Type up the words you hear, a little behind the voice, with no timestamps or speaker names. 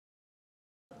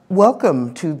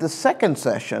Welcome to the second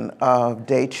session of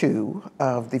Day 2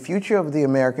 of the Future of the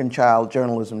American Child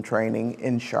Journalism Training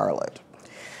in Charlotte.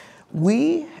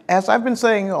 We, as I've been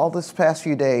saying all this past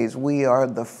few days, we are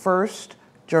the first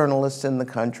journalists in the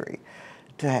country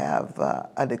to have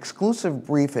an exclusive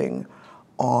briefing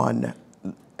on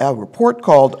a report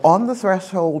called On the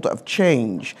Threshold of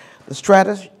Change, the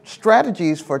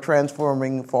Strategies for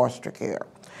Transforming Foster Care.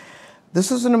 This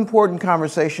is an important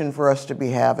conversation for us to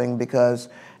be having because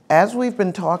as we've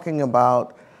been talking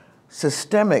about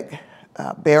systemic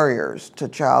barriers to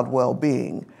child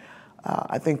well-being,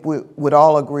 I think we would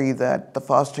all agree that the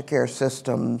foster care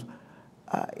system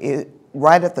is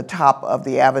right at the top of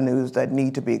the avenues that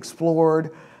need to be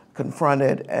explored,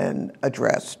 confronted, and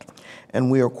addressed.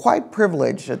 And we are quite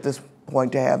privileged at this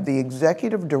point to have the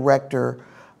executive director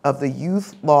of the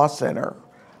Youth Law Center,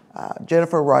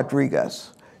 Jennifer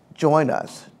Rodriguez, join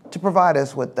us to provide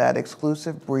us with that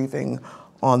exclusive briefing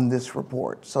on this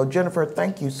report. So Jennifer,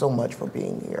 thank you so much for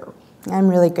being here. I'm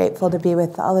really grateful to be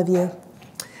with all of you.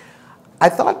 I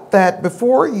thought that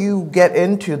before you get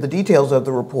into the details of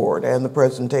the report and the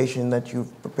presentation that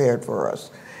you've prepared for us,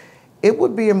 it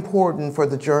would be important for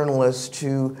the journalists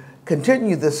to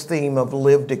continue this theme of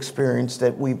lived experience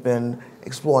that we've been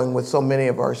exploring with so many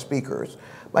of our speakers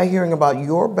by hearing about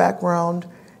your background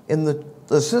in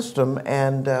the system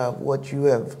and what you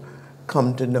have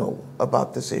come to know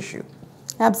about this issue.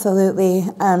 Absolutely.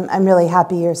 I'm really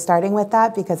happy you're starting with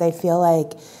that because I feel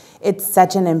like it's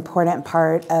such an important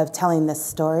part of telling the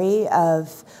story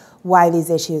of why these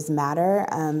issues matter.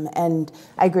 And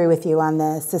I agree with you on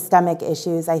the systemic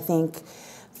issues. I think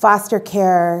foster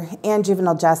care and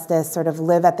juvenile justice sort of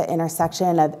live at the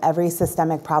intersection of every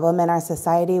systemic problem in our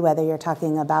society, whether you're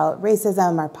talking about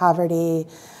racism or poverty,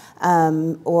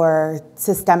 or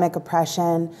systemic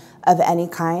oppression of any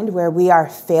kind, where we are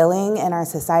failing in our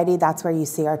society. That's where you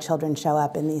see our children show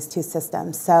up in these two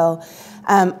systems. So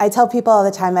I tell people all the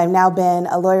time, I've now been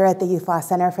a lawyer at the Youth Law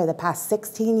Center for the past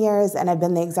 16 years, and I've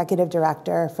been the executive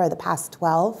director for the past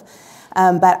 12.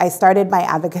 But I started my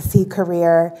advocacy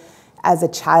career as a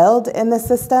child in the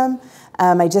system.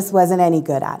 I just wasn't any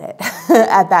good at it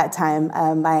at that time.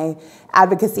 My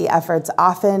advocacy efforts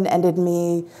often ended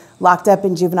me locked up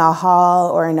in juvenile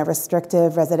hall or in a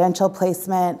restrictive residential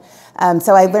placement.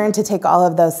 So I learned to take all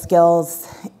of those skills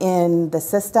in the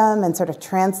system and sort of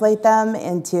translate them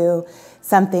into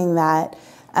something that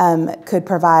could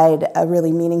provide a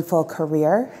really meaningful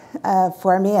career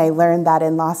for me. I learned that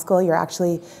in law school you're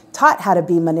actually taught how to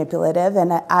be manipulative,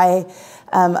 and I,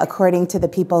 according to the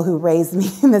people who raised me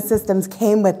in the systems,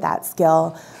 came with that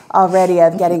skill already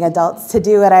of getting adults to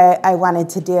do what I wanted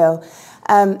to do.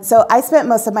 So I spent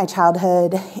most of my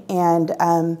childhood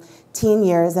and teen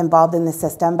years involved in the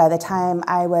system. By the time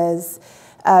I was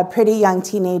a pretty young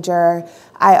teenager,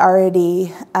 I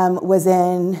already was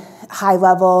in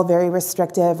high-level, very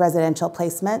restrictive residential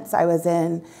placements. I was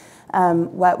in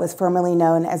what was formerly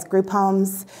known as group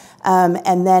homes,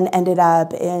 and then ended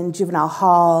up in juvenile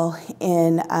hall,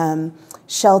 in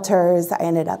shelters. I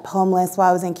ended up homeless while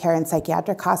I was in care in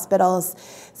psychiatric hospitals.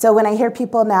 So when I hear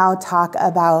people now talk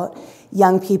about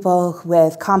young people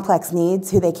with complex needs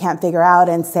who they can't figure out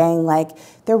and saying like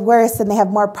they're worse and they have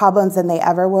more problems than they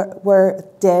ever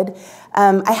did,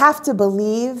 I have to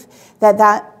believe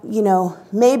that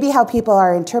may be how people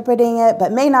are interpreting it,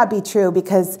 but may not be true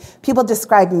because people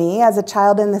describe me as a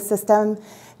child in the system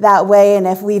that way, and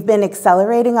if we've been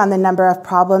accelerating on the number of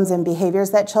problems and behaviors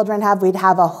that children have, we'd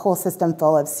have a whole system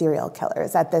full of serial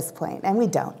killers at this point, and we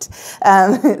don't.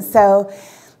 So,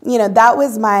 that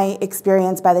was my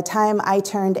experience. By the time I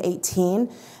turned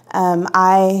 18,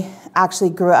 I actually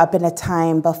grew up in a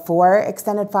time before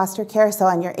extended foster care. So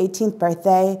on your 18th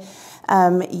birthday,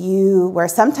 you were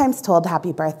sometimes told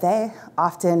happy birthday,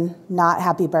 often not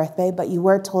happy birthday, but you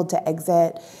were told to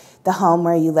exit the home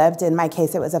where you lived. In my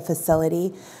case, it was a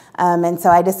facility. And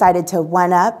so I decided to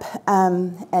one-up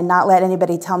and not let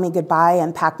anybody tell me goodbye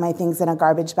and pack my things in a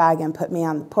garbage bag and put me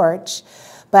on the porch.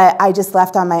 But I just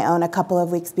left on my own a couple of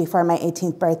weeks before my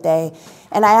 18th birthday.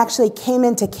 And I actually came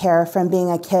into care from being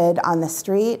a kid on the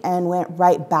street and went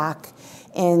right back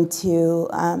into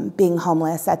being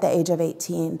homeless at the age of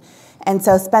 18. And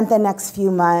so spent the next few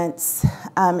months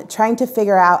trying to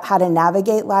figure out how to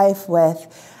navigate life with,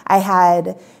 I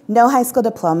had no high school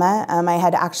diploma. I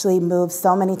had actually moved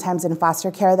so many times in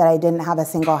foster care that I didn't have a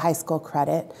single high school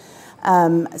credit.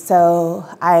 So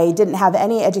I didn't have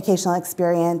any educational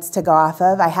experience to go off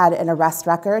of. I had an arrest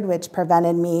record, which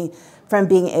prevented me from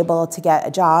being able to get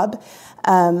a job.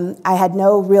 I had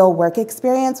no real work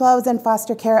experience while I was in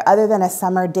foster care other than a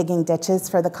summer digging ditches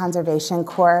for the Conservation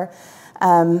Corps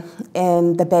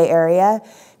in the Bay Area.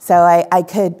 So I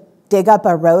could dig up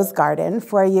a rose garden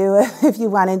for you if you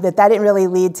wanted, but that didn't really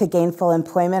lead to gainful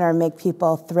employment or make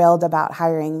people thrilled about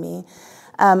hiring me.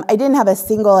 I didn't have a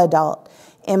single adult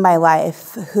in my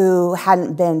life who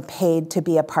hadn't been paid to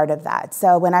be a part of that.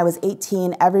 So when I was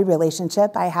 18, every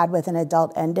relationship I had with an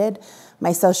adult ended.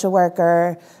 My social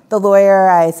worker, the lawyer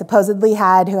I supposedly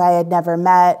had who I had never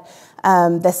met,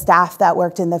 the staff that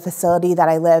worked in the facility that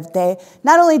I lived,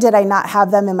 not only did I not have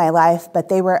them in my life, but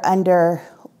they were under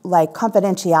like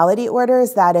confidentiality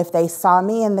orders that if they saw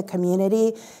me in the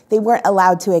community, they weren't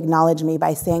allowed to acknowledge me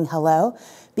by saying hello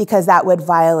because that would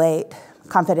violate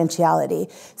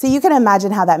confidentiality. So you can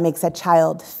imagine how that makes a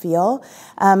child feel.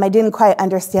 I didn't quite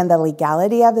understand the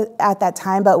legality of it at that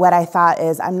time, but what I thought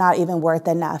is I'm not even worth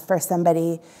enough for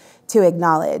somebody to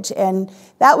acknowledge. And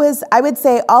that was, I would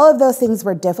say all of those things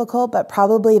were difficult, but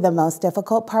probably the most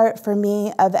difficult part for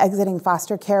me of exiting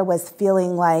foster care was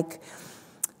feeling like,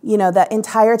 you know, the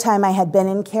entire time I had been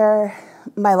in care,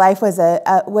 my life was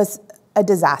a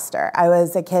disaster. I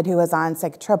was a kid who was on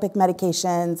psychotropic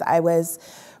medications. I was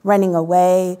running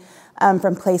away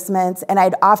from placements, and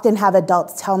I'd often have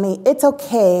adults tell me, it's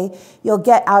okay, you'll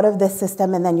get out of this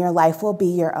system and then your life will be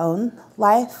your own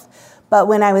life. But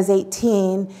when I was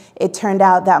 18, it turned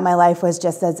out that my life was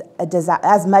just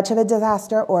as much of a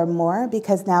disaster or more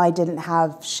because now I didn't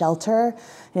have shelter,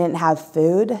 I didn't have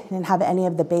food, I didn't have any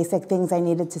of the basic things I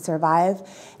needed to survive,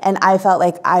 and I felt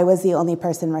like I was the only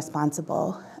person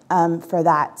responsible for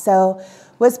that. So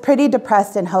was pretty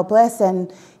depressed and hopeless,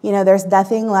 and you know, there's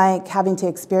nothing like having to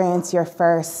experience your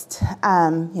first,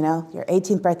 you know, your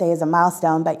 18th birthday is a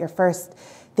milestone, but your first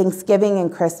Thanksgiving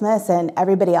and Christmas and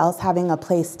everybody else having a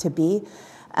place to be,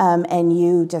 and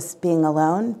you just being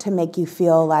alone to make you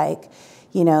feel like,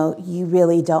 you know, you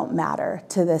really don't matter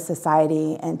to the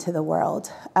society and to the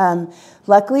world.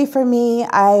 Luckily for me,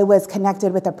 I was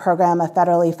connected with a program, a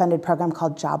federally funded program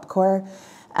called Job Corps.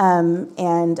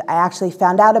 And I actually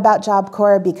found out about Job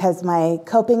Corps because my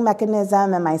coping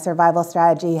mechanism and my survival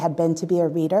strategy had been to be a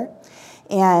reader.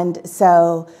 And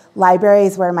so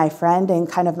libraries were my friend and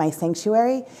kind of my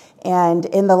sanctuary. And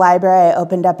in the library, I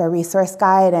opened up a resource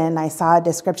guide and I saw a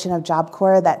description of Job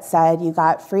Corps that said you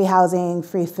got free housing,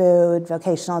 free food,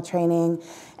 vocational training,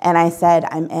 and I said,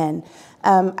 I'm in.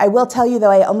 I will tell you,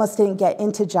 though, I almost didn't get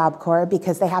into Job Corps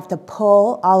because they have to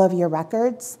pull all of your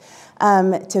records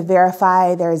to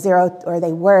verify they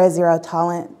were a zero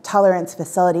tolerance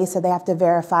facility, so they have to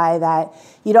verify that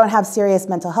you don't have serious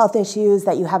mental health issues,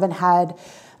 that you haven't had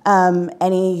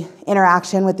any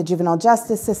interaction with the juvenile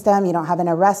justice system, you don't have an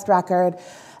arrest record.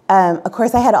 Of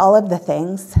course, I had all of the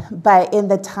things, but in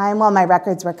the time while my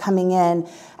records were coming in,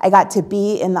 I got to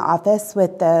be in the office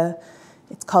with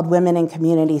it's called Women in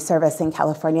Community Service in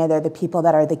California. They're the people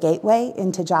that are the gateway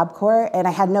into Job Corps, and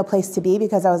I had no place to be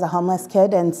because I was a homeless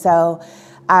kid, and so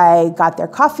I got their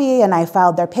coffee, and I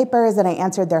filed their papers, and I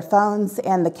answered their phones,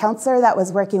 and the counselor that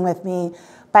was working with me,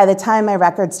 by the time my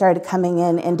records started coming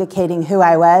in indicating who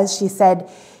I was, she said,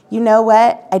 you know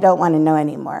what, I don't want to know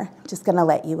anymore. I'm just going to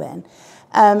let you in.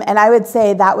 And I would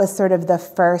say that was sort of the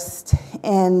first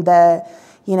in the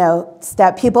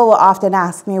step. People will often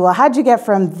ask me, well, how'd you get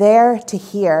from there to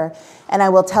here? And I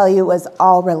will tell you it was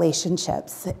all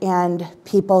relationships and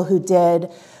people who did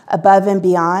above and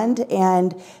beyond.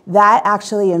 And that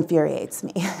actually infuriates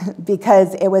me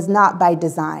because it was not by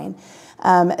design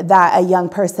that a young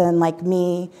person like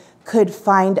me could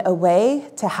find a way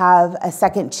to have a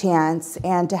second chance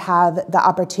and to have the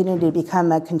opportunity to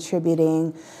become a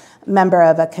contributing member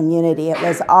of a community. It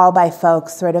was all by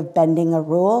folks sort of bending a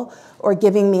rule or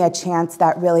giving me a chance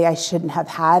that really I shouldn't have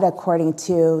had according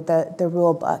to the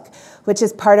rule book, which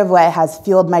is part of what has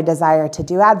fueled my desire to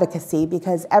do advocacy,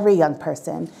 because every young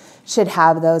person should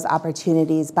have those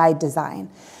opportunities by design.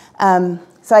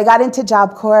 So I got into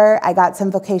Job Corps, I got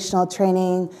some vocational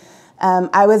training.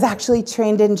 I was actually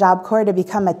trained in Job Corps to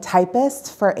become a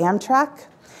typist for Amtrak.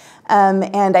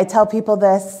 And I tell people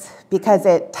this because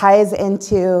it ties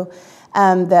into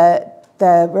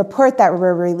the report that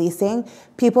we're releasing.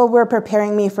 People were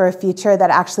preparing me for a future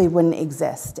that actually wouldn't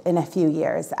exist in a few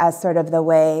years as sort of the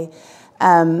way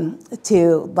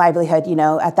to livelihood. You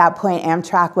know, at that point,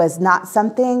 Amtrak was not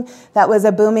something that was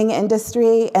a booming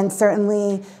industry, and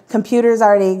certainly computers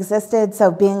already existed,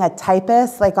 so being a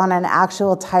typist, like on an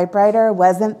actual typewriter,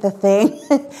 wasn't the thing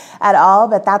at all,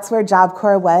 but that's where Job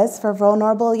Corps was for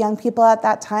vulnerable young people at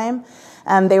that time.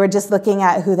 They were just looking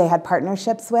at who they had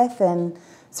partnerships with and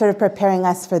sort of preparing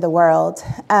us for the world.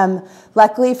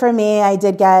 Luckily for me, I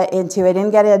didn't get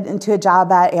into a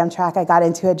job at Amtrak. I got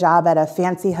into a job at a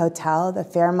fancy hotel, the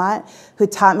Fairmont, who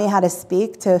taught me how to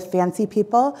speak to fancy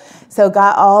people. So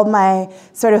got all my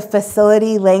sort of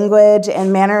facility language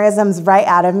and mannerisms right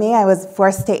out of me. I was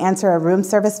forced to answer a room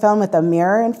service phone with a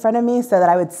mirror in front of me so that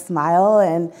I would smile,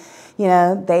 and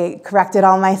they corrected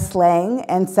all my slang.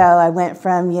 And so I went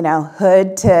from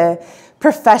hood to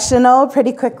professional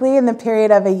pretty quickly in the period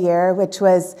of a year, which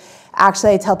was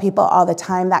actually, I tell people all the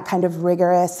time, that kind of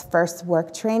rigorous first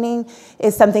work training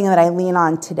is something that I lean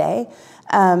on today.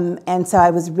 And so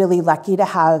I was really lucky to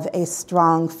have a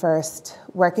strong first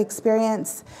work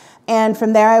experience. And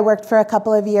from there, I worked for a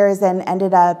couple of years and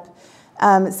ended up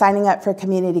signing up for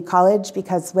community college,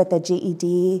 because with a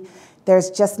GED,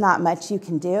 there's just not much you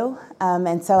can do.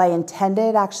 And so I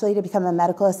intended actually to become a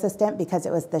medical assistant because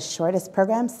it was the shortest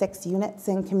program, 6 units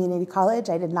in community college.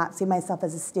 I did not see myself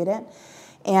as a student,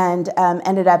 and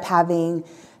ended up having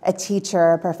a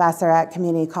teacher, a professor at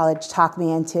community college talk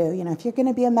me into, if you're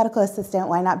gonna be a medical assistant,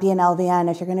 why not be an LVN?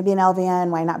 If you're gonna be an LVN,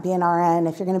 why not be an RN?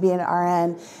 If you're gonna be an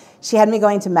RN, she had me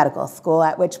going to medical school,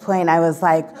 at which point I was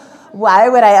like, why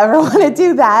would I ever want to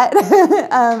do that?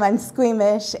 I'm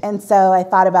squeamish. And so I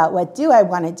thought about, what do I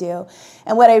want to do?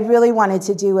 And what I really wanted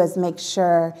to do was make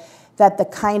sure that the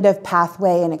kind of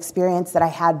pathway and experience that I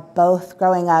had both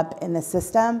growing up in the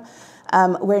system,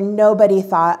 where nobody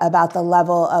thought about the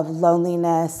level of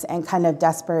loneliness and kind of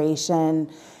desperation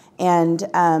and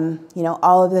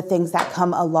all of the things that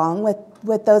come along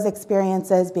with those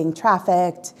experiences, being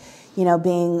trafficked,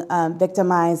 being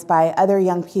victimized by other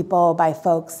young people, by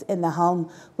folks in the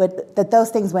home, that those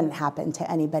things wouldn't happen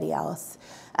to anybody else.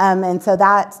 And so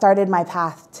that started my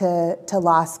path to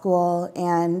law school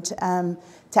and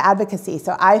to advocacy.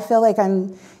 So I feel like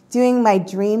I'm doing my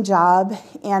dream job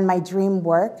and my dream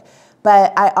work,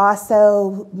 but I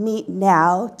also meet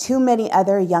now too many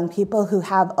other young people who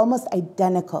have almost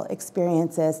identical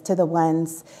experiences to the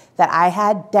ones that I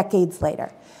had decades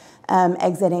later.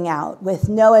 Exiting out with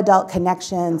no adult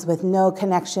connections, with no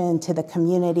connection to the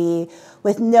community,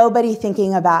 with nobody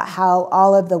thinking about how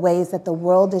all of the ways that the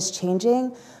world is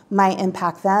changing might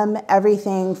impact them.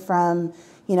 Everything from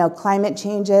climate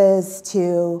changes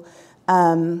to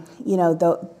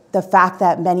the fact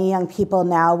that many young people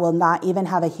now will not even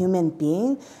have a human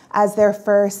being as their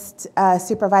first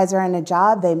supervisor in a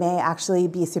job. They may actually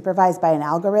be supervised by an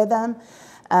algorithm.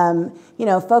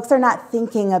 Folks are not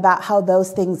thinking about how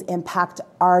those things impact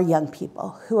our young people,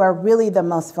 who are really the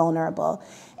most vulnerable.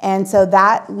 And so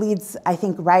that leads, I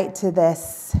think, right to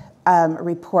this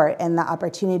report and the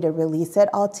opportunity to release it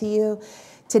all to you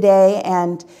today.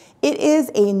 And it is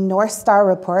a North Star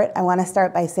report. I want to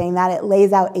start by saying that. It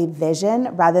lays out a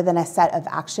vision rather than a set of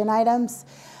action items.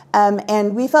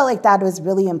 And we felt like that was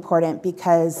really important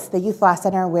because the Youth Law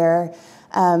Center, we're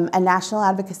a national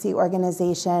advocacy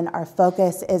organization. Our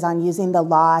focus is on using the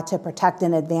law to protect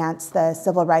and advance the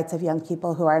civil rights of young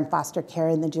people who are in foster care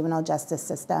in the juvenile justice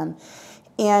system.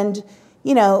 And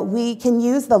we can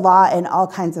use the law in all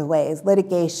kinds of ways: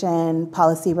 litigation,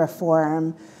 policy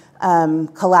reform,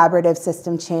 collaborative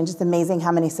system change. It's amazing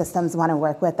how many systems want to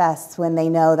work with us when they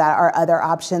know that our other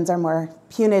options are more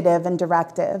punitive and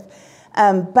directive.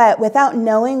 But without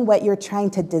knowing what you're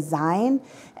trying to design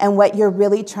and what you're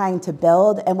really trying to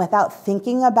build, and without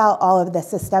thinking about all of the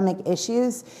systemic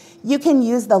issues, you can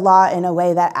use the law in a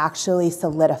way that actually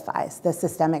solidifies the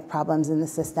systemic problems in the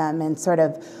system and sort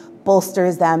of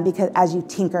bolsters them because as you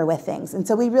tinker with things. And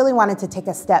so we really wanted to take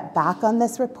a step back on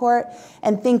this report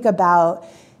and think about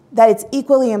that it's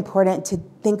equally important to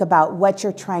think about what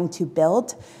you're trying to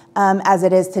build as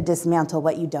it is to dismantle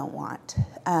what you don't want.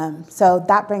 So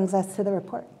that brings us to the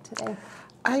report today.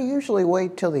 I usually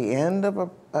wait till the end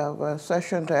of a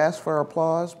session to ask for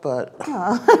applause, but...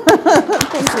 Oh.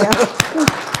 Thank you.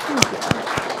 Thank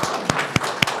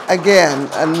you. Again,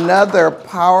 another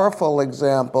powerful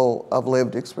example of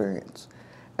lived experience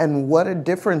and what a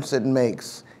difference it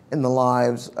makes in the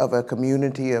lives of a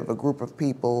community, of a group of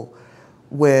people,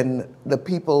 when the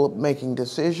people making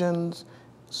decisions,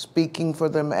 speaking for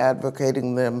them,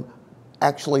 advocating them,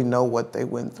 actually know what they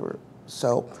went through.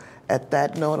 So at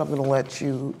that note, I'm going to let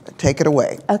you take it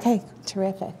away. Okay,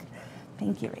 terrific.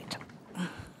 Thank you, Rachel.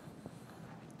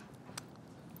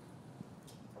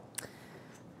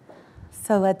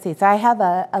 So let's see. So I have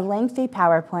a lengthy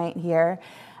PowerPoint here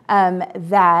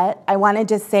that I want to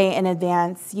just say in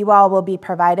advance, you all will be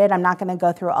provided. I'm not going to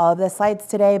go through all of the slides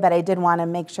today, but I did want to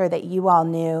make sure that you all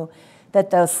knew that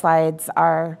those slides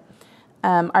are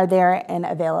there and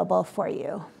available for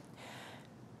you.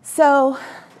 So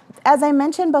as I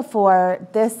mentioned before,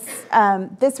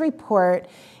 this report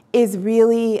is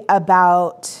really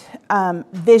about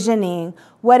visioning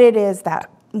what it is that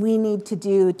we need to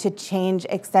do to change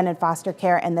extended foster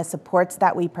care and the supports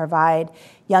that we provide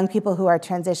young people who are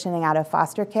transitioning out of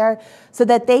foster care so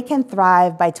that they can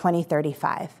thrive by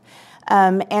 2035.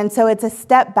 And so it's a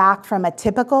step back from a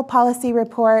typical policy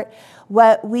report.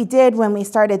 What we did when we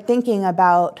started thinking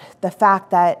about the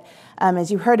fact that,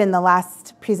 as you heard in the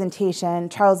last presentation,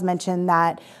 Charles mentioned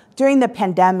that during the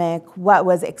pandemic, what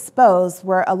was exposed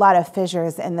were a lot of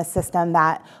fissures in the system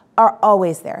that are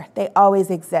always there. They always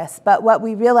exist. But what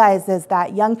we realized is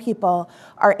that young people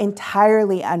are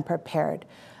entirely unprepared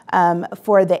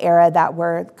for the era that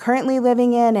we're currently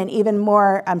living in, and even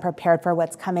more unprepared for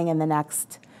what's coming in the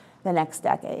next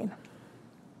decade.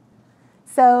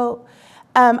 So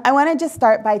I want to just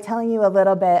start by telling you a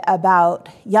little bit about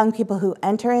young people who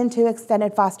enter into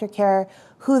extended foster care,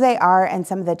 who they are, and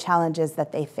some of the challenges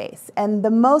that they face. And the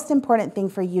most important thing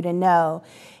for you to know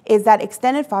is that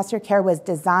extended foster care was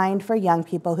designed for young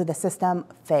people who the system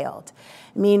failed.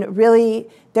 I mean, really,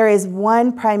 there is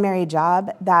one primary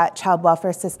job that child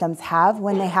welfare systems have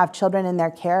when they have children in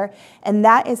their care, and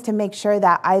that is to make sure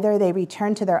that either they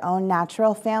return to their own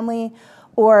natural family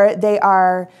or they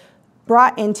are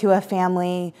brought into a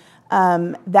family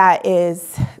that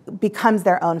becomes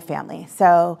their own family.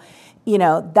 So, you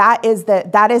know, that is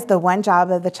the one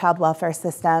job of the child welfare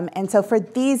system. And so for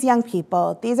these young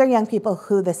people, these are young people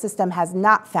who the system has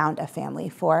not found a family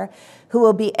for, who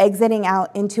will be exiting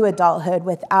out into adulthood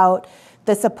without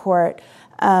the support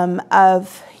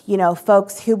of, you know,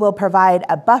 folks who will provide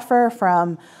a buffer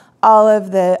from all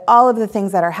of the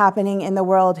things that are happening in the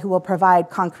world, who will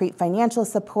provide concrete financial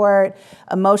support,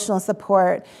 emotional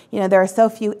support. You know, there are so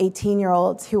few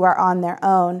 18-year-olds who are on their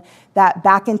own that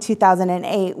back in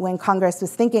 2008, when Congress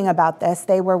was thinking about this,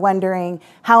 they were wondering,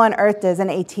 how on earth does an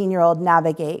 18-year-old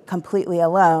navigate completely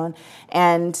alone?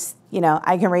 And, you know,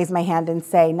 I can raise my hand and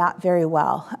say, not very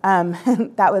well.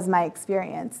 That was my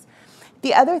experience.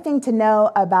 The other thing to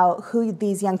know about who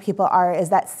these young people are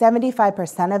is that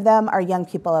 75% of them are young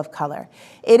people of color.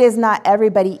 It is not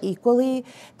everybody equally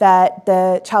that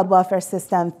the child welfare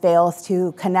system fails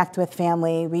to connect with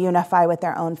family, reunify with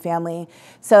their own family.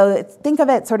 So think of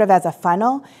it sort of as a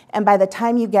funnel, and by the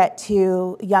time you get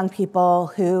to young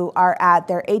people who are at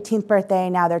their 18th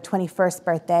birthday, now their 21st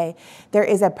birthday, there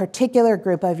is a particular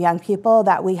group of young people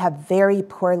that we have very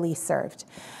poorly served.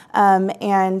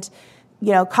 And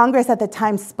you know, Congress at the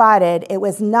time spotted it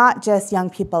was not just young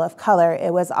people of color,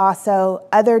 it was also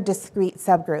other discrete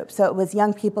subgroups. So it was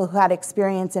young people who had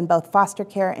experience in both foster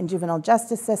care and juvenile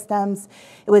justice systems.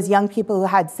 It was young people who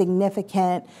had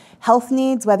significant health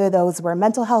needs, whether those were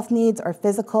mental health needs or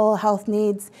physical health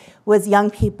needs. It was young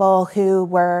people who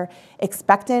were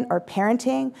expectant or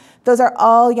parenting. Those are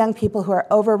all young people who are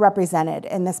overrepresented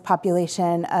in this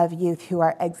population of youth who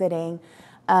are exiting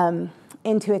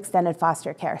into extended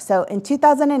foster care. So in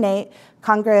 2008,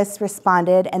 Congress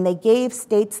responded and they gave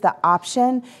states the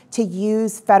option to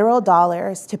use federal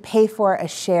dollars to pay for a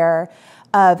share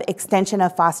of extension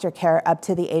of foster care up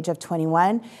to the age of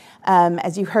 21.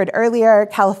 As you heard earlier,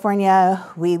 California,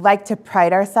 we like to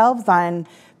pride ourselves on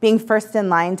being first in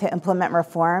line to implement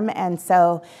reform. And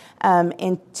so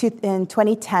in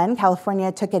 2010,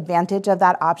 California took advantage of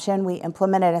that option. We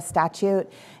implemented a statute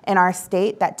in our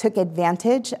state that took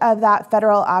advantage of that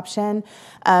federal option.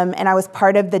 And I was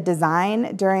part of the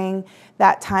design during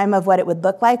that time of what it would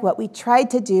look like. What we tried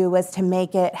to do was to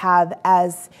make it have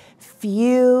as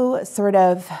few sort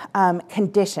of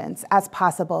conditions as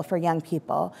possible for young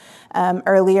people.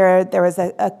 Earlier, there was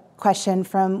a question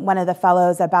from one of the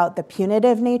fellows about the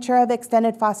punitive nature of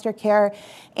extended foster care.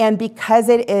 And because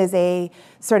it is a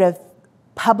sort of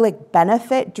public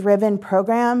benefit driven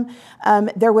program,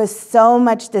 there was so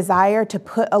much desire to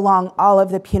put along all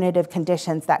of the punitive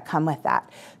conditions that come with that.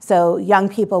 So young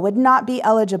people would not be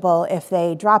eligible if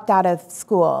they dropped out of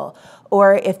school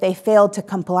or if they failed to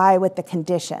comply with the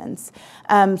conditions.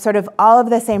 Sort of all of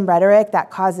the same rhetoric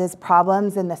that causes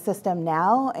problems in the system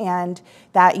now and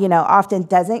that, you know, often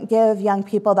doesn't give young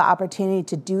people the opportunity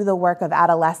to do the work of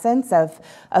adolescence, of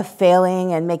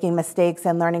failing and making mistakes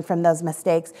and learning from those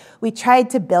mistakes. We tried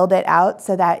to build it out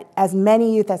so that as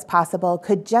many youth as possible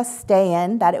could just stay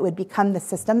in, that it would become the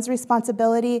system's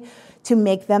responsibility to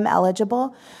make them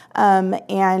eligible,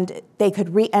 and they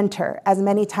could re-enter as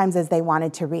many times as they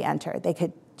wanted to re-enter. They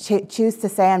could choose to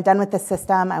say, I'm done with the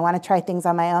system, I want to try things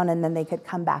on my own, and then they could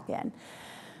come back in.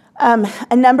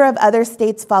 A number of other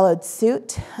states followed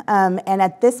suit, and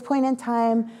at this point in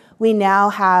time, We now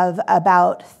have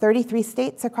about 33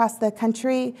 states across the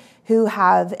country who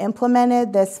have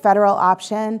implemented this federal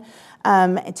option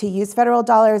to use federal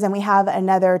dollars, and we have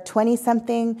another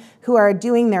 20-something who are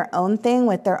doing their own thing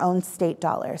with their own state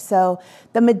dollars. So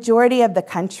the majority of the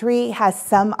country has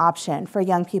some option for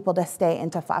young people to stay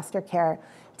into foster care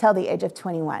till the age of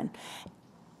 21.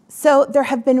 So there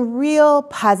have been real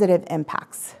positive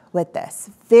impacts with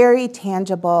this, very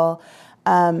tangible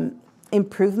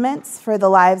improvements for the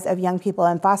lives of young people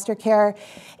in foster care.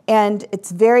 And it's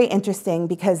very interesting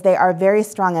because they are very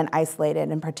strong and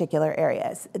isolated in particular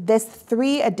areas. This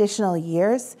 3 additional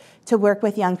years to work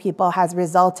with young people has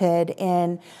resulted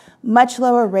in much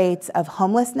lower rates of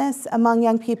homelessness among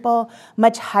young people,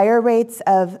 much higher rates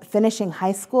of finishing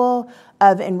high school,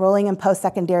 of enrolling in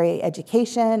post-secondary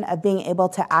education, of being able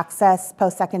to access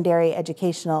post-secondary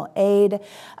educational aid.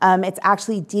 It's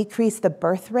actually decreased the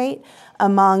birth rate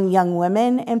among young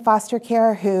women in foster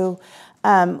care who,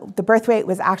 the birth rate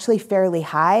was actually fairly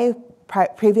high.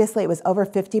 Previously, it was over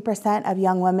 50% of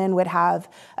young women would have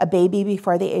a baby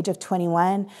before the age of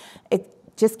 21.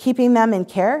 Just keeping them in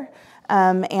care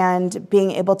and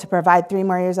being able to provide 3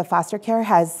 more years of foster care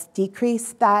has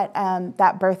decreased that,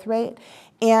 that birth rate.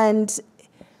 And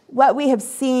what we have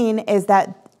seen is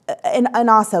that, and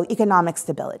also economic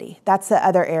stability. That's the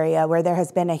other area where there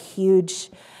has been a huge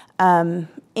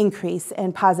increase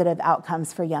in positive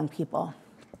outcomes for young people.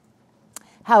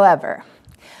 However,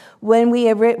 when we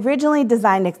originally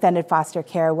designed extended foster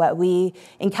care, what we,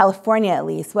 in California at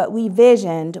least, what we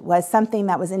visioned was something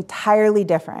that was entirely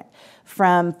different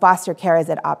from foster care as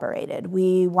it operated.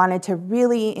 We wanted to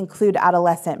really include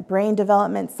adolescent brain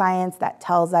development science that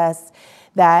tells us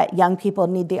that young people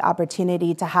need the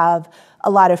opportunity to have a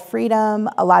lot of freedom,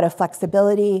 a lot of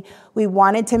flexibility. We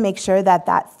wanted to make sure that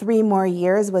that 3 more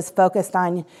years was focused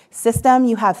on system.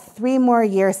 You have 3 more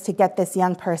years to get this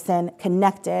young person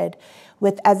connected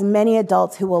with as many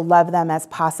adults who will love them as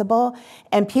possible.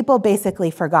 And people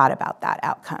basically forgot about that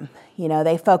outcome. You know,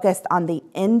 they focused on the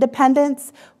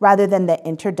independence rather than the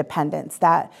interdependence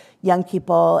that young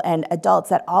people and adults,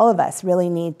 that all of us really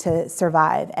need to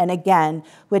survive. And again,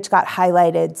 which got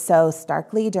highlighted so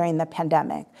starkly during the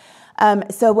pandemic.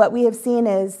 So what we have seen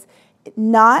is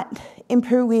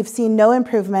we've seen no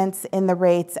improvements in the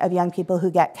rates of young people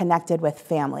who get connected with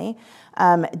family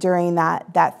during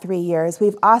that 3 years.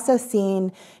 We've also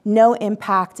seen no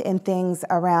impact in things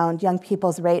around young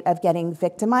people's rate of getting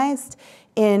victimized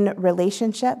in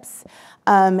relationships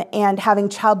and having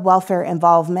child welfare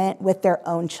involvement with their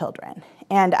own children.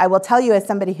 And I will tell you, as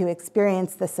somebody who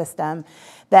experienced the system,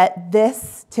 that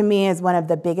this, to me, is one of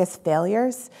the biggest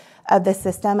failures of the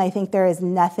system. I think there is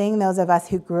nothing those of us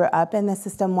who grew up in the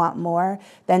system want more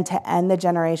than to end the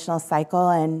generational cycle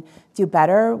and do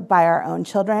better by our own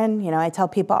children. You know, I tell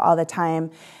people all the time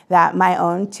that my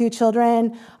own 2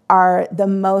 children are the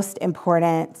most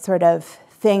important sort of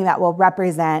thing that will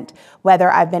represent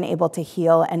whether I've been able to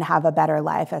heal and have a better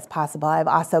life as possible. I've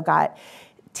also got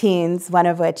teens, one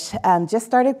of which just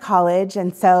started college,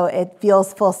 and so it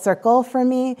feels full circle for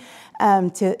me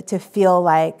to feel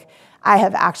like I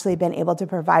have actually been able to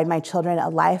provide my children a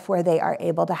life where they are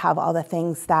able to have all the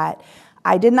things that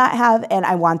I did not have, and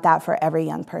I want that for every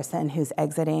young person who's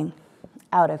exiting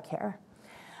out of care.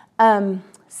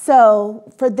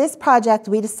 So for this project,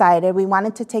 we decided we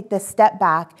wanted to take this step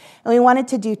back, and we wanted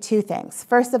to do 2 things.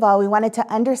 First of all, we wanted to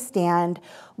understand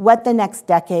what the next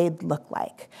decade looked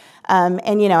like.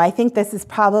 And you know, I think this is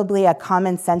probably a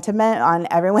common sentiment on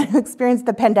everyone who experienced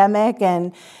the pandemic,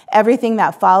 and everything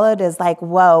that followed is like,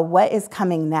 whoa, what is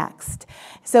coming next?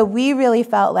 So we really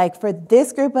felt like for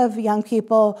this group of young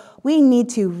people, we need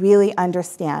to really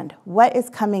understand what is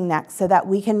coming next so that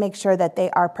we can make sure that they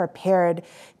are prepared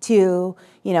to,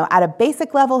 you know, at a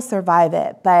basic level, survive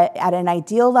it, but at an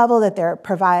ideal level that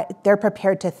they're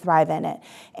prepared to thrive in it.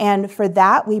 And for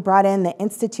that, we brought in the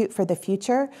Institute for the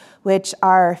Future, which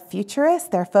are futurists.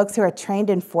 They're folks who are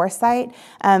trained in foresight.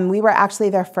 We were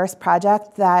actually their first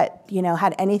project that, you know,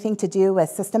 had anything to do with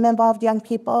system-involved young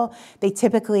people. They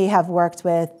typically have worked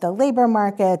with the labor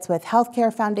markets, with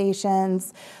healthcare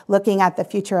foundations, looking at the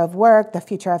future of work, the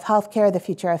future of healthcare, the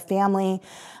future of family.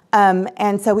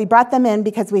 And so we brought them in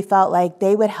because we felt like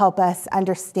they would help us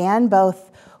understand both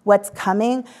what's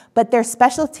coming, but their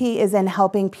specialty is in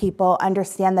helping people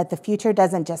understand that the future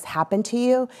doesn't just happen to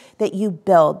you, that you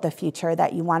build the future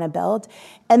that you want to build.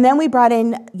 And then we brought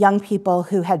in young people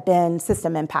who had been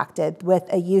system impacted with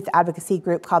a youth advocacy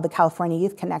group called the California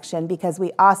Youth Connection, because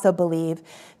we also believe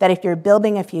that if you're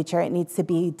building a future, it needs to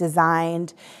be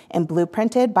designed and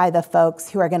blueprinted by the folks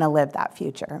who are going to live that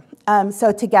future.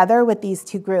 So together with these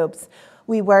 2 groups,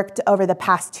 we worked over the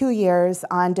past 2 years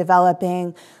on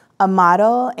developing a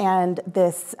model and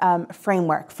this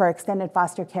framework for extended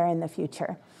foster care in the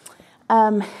future.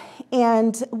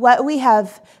 And what we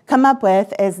have come up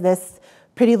with is this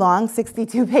pretty long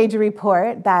 62-page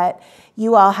report that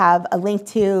you all have a link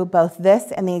to, both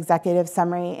this and the executive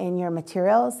summary in your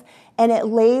materials. And it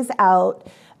lays out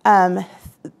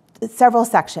several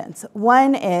sections.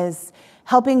 One is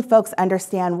helping folks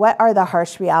understand what are the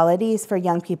harsh realities for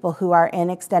young people who are in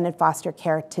extended foster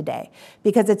care today,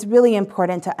 because it's really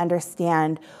important to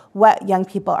understand what young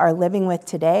people are living with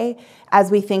today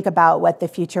as we think about what the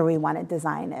future we want to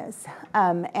design is.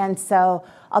 And so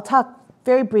I'll talk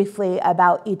very briefly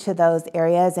about each of those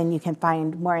areas, and you can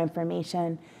find more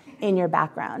information in your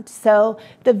background. So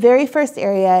the very first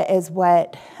area is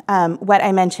what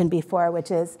I mentioned before,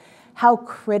 which is how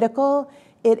critical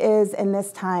it is in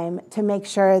this time to make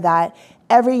sure that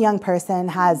every young person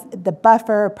has the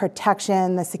buffer,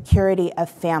 protection, the security of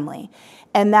family.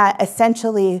 And that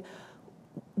essentially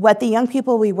what the young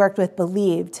people we worked with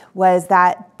believed was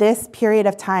that this period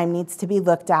of time needs to be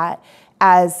looked at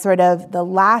as sort of the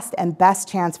last and best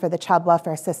chance for the child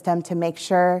welfare system to make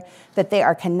sure that they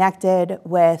are connected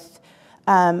with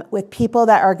people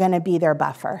that are going to be their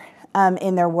buffer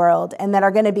in their world, and that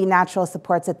are going to be natural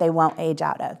supports that they won't age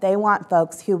out of. They want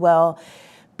folks who will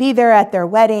be there at their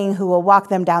wedding, who will walk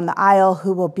them down the aisle,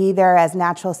 who will be there as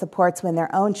natural supports when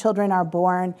their own children are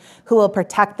born, who will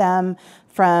protect them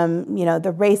from, you know,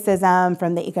 the racism,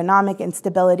 from the economic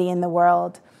instability in the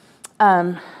world.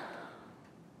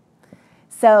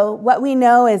 So what we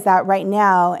know is that right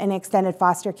now in extended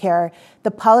foster care,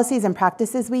 the policies and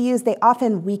practices we use, they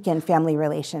often weaken family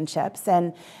relationships.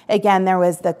 And again, there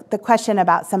was the question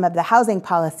about some of the housing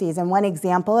policies. And one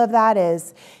example of that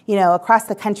is, you know, across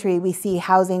the country, we see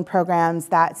housing programs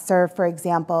that serve, for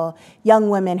example,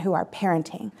 young women who are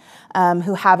parenting,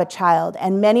 who have a child.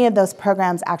 And many of those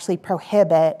programs actually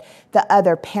prohibit the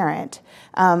other parent,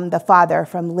 the father,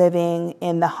 from living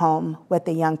in the home with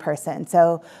the young person.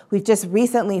 So we've just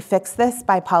recently fixed this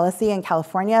by policy in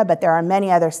California, but there are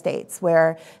many other states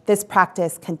where this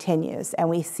practice continues, and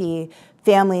we see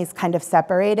families kind of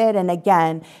separated. And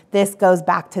again, this goes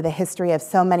back to the history of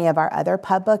so many of our other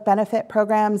public benefit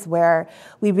programs where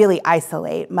we really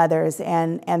isolate mothers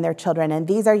and their children. And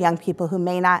these are young people who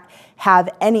may not have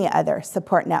any other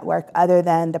support network other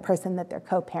than the person that they're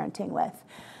co-parenting with.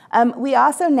 We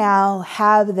also now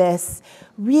have this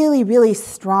really, really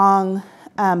strong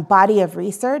body of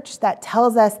research that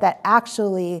tells us that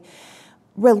actually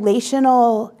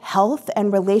relational health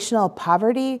and relational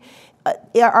poverty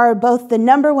are both the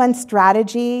 #1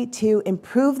 strategy to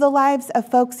improve the lives of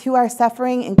folks who are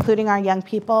suffering, including our young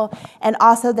people, and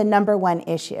also the #1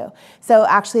 issue. So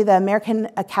actually the American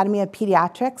Academy of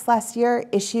Pediatrics last year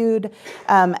issued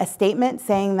a statement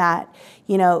saying that,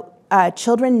 you know,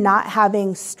 children not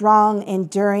having strong,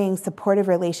 enduring, supportive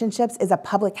relationships is a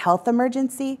public health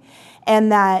emergency,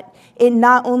 and that it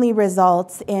not only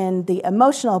results in the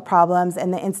emotional problems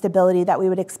and the instability that we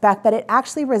would expect, but it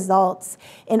actually results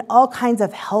in all kinds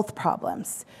of health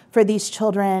problems for these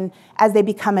children as they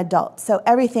become adults. So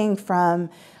everything from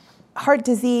heart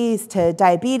disease to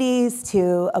diabetes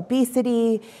to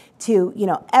obesity to, you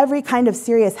know, every kind of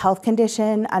serious health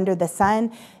condition under the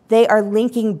sun, they are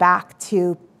linking back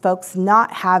to folks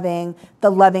not having the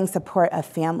loving support of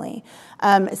family.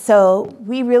 So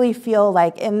we really feel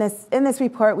like in this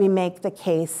report, we make the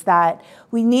case that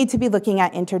we need to be looking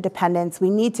at interdependence.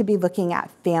 We need to be looking at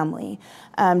family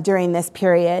during this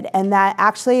period, and that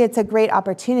actually it's a great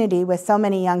opportunity with so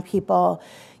many young people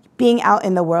being out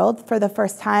in the world for the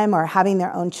first time or having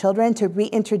their own children to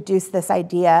reintroduce this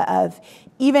idea of,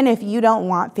 even if you don't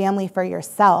want family for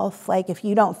yourself, like if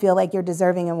you don't feel like you're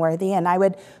deserving and worthy, and I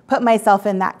would put myself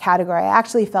in that category. I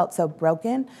actually felt so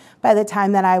broken by the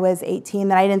time that I was 18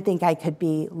 that I didn't think I could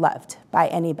be loved by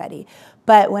anybody.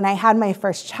 But when I had my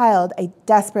first child, I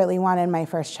desperately wanted my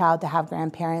first child to have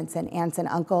grandparents and aunts and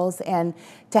uncles, and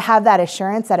to have that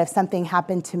assurance that if something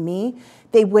happened to me,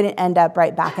 they wouldn't end up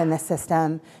right back in the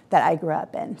system that I grew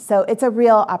up in. So it's a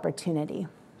real opportunity.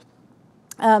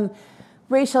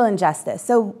 Racial injustice.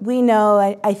 So we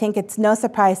know, I think it's no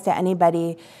surprise to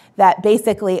anybody that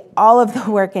basically all of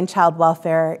the work in child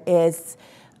welfare is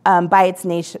by its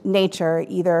nature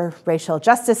either racial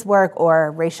justice work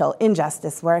or racial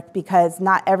injustice work, because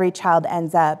not every child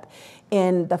ends up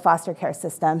in the foster care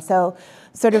system. So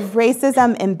sort of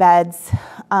racism embeds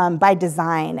by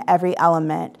design every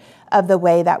element of the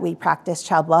way that we practice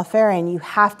child welfare, and you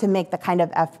have to make the kind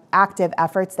of active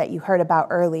efforts that you heard about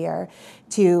earlier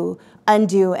to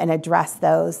undo and address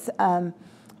those.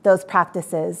 those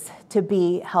practices to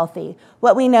be healthy.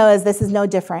 What we know is this is no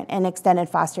different in extended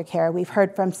foster care. We've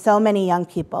heard from so many young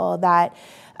people that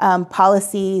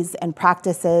policies and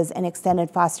practices in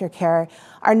extended foster care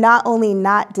are not only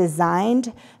not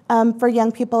designed for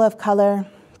young people of color,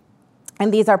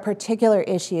 and these are particular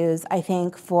issues, I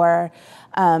think, for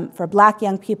Black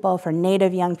young people, for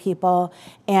Native young people,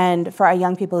 and for our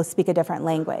young people who speak a different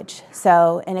language.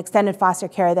 So in extended foster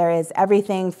care, there is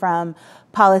everything from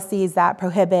policies that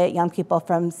prohibit young people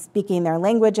from speaking their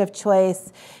language of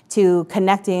choice to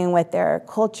connecting with their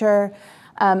culture.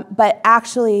 But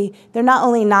actually, they're not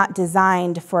only not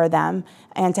designed for them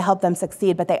and to help them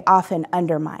succeed, but they often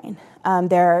undermine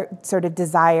their sort of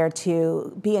desire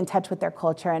to be in touch with their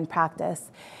culture and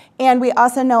practice. And we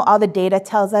also know all the data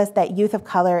tells us that youth of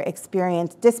color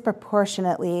experience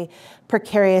disproportionately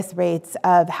precarious rates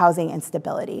of housing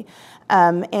instability.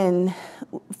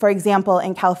 For example,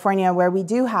 in California, where we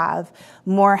do have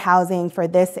more housing for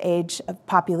this age of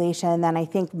population than I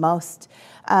think most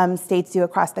states do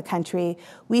across the country,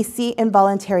 we see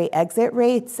involuntary exit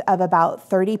rates of about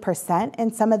 30%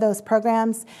 in some of those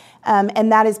programs.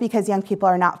 And that is because young people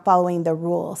are not following the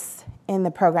rules in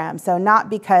the program. So not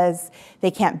because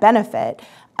they can't benefit,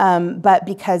 but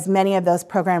because many of those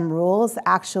program rules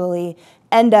actually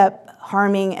end up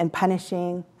harming and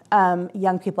punishing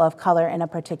young people of color in a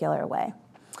particular way.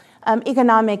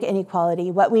 Economic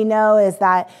inequality. What we know is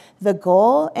that the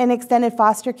goal in extended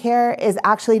foster care is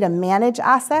actually to manage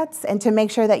assets and to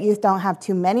make sure that youth don't have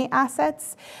too many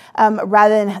assets,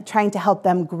 rather than trying to help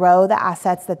them grow the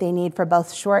assets that they need for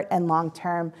both short and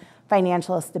long-term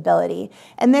financial stability.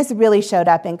 And this really showed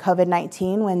up in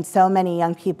COVID-19 when so many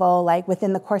young people, like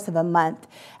within the course of a month,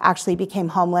 actually became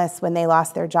homeless when they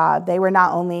lost their job. They were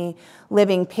not only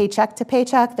living paycheck to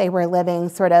paycheck, they were living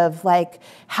sort of like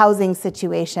housing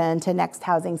situation to next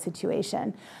housing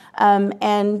situation.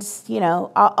 And you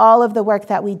know, all of the work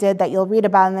that we did that you'll read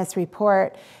about in this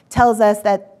report tells us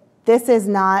that this is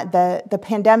not, the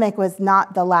pandemic was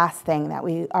not the last thing that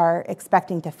we are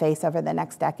expecting to face over the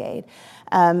next decade.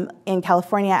 In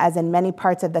California, as in many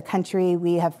parts of the country,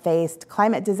 we have faced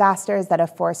climate disasters that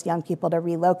have forced young people to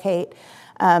relocate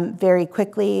very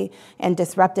quickly and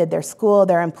disrupted their school,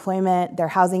 their employment, their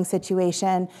housing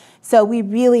situation. So we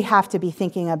really have to be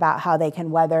thinking about how they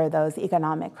can weather those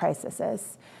economic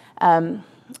crises.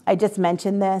 I just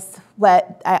mentioned this.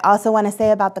 What I also want to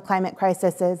say about the climate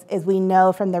crisis is we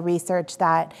know from the research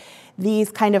that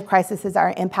these kind of crises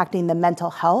are impacting the mental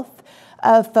health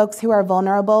of folks who are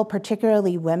vulnerable,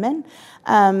 particularly women,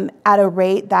 at a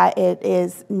rate that it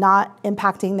is not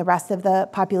impacting the rest of the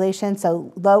population.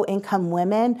 So low-income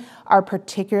women are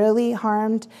particularly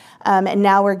harmed. And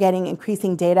now we're getting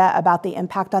increasing data about the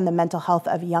impact on the mental health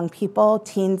of young people,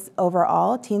 teens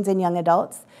overall, teens and young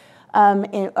adults.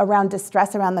 Around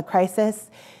distress around the crisis.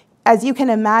 As you can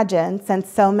imagine, since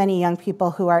so many young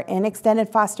people who are in extended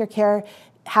foster care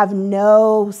have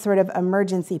no sort of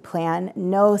emergency plan,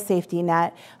 no safety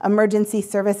net, emergency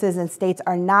services in states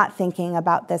are not thinking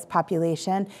about this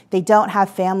population. They don't have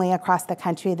family across the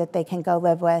country that they can go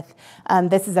live with.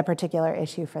 This is a particular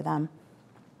issue for them.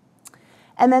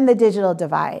 And then the digital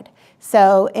divide.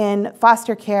 So in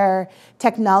foster care,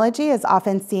 technology is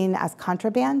often seen as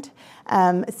contraband.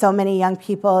 So many young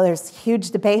people, there's huge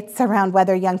debates around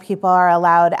whether young people are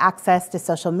allowed access to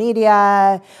social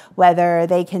media, whether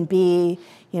they can be,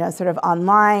 you know, sort of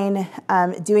online,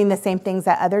 doing the same things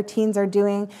that other teens are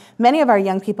doing. Many of our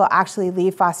young people actually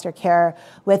leave foster care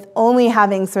with only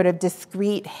having sort of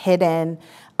discrete, hidden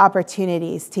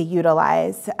opportunities to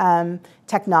utilize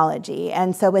technology.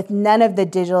 And so with none of the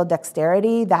digital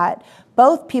dexterity that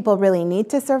both people really need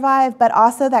to survive, but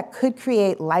also that could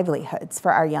create livelihoods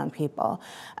for our young people.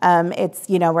 It's,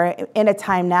 you know, we're in a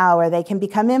time now where they can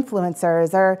become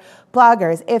influencers or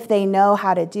bloggers if they know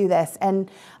how to do this.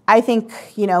 And I think,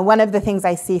 you know, one of the things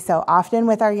I see so often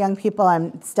with our young people,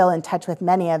 I'm still in touch with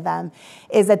many of them,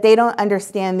 is that they don't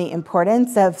understand the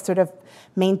importance of sort of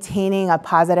maintaining a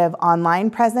positive online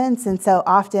presence. And so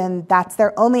often that's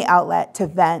their only outlet to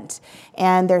vent.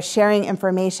 And they're sharing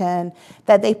information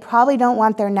that they probably don't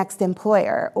want their next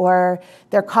employer or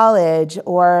their college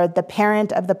or the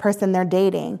parent of the person they're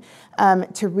dating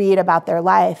to read about their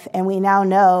life. And we now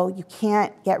know you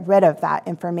can't get rid of that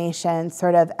information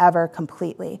sort of ever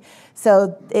completely.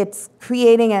 So it's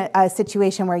creating a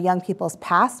situation where young people's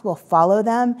past will follow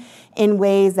them in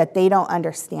ways that they don't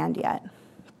understand yet.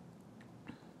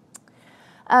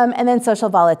 And then social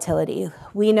volatility.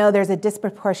 We know there's a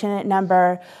disproportionate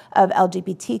number of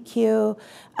LGBTQ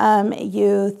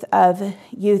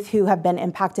youth who have been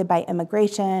impacted by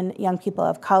immigration, young people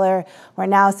of color. We're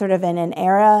now sort of in an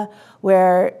era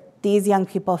where these young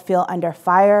people feel under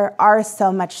fire, are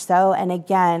so much so. And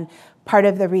again, part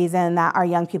of the reason that our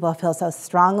young people feel so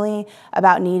strongly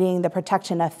about needing the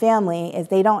protection of family is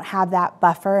they don't have that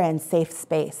buffer and safe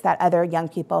space that other young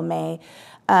people may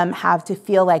have to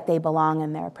feel like they belong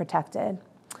and they're protected.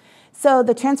 So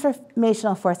the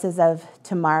transformational forces of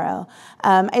tomorrow.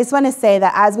 I just want to say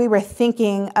that as we were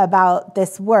thinking about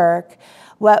this work,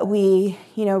 what we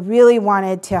really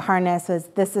wanted to harness was,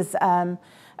 this is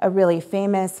a really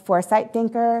famous foresight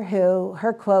thinker who,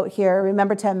 her quote here,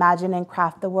 "Remember to imagine and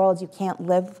craft the world you can't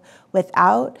live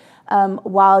without,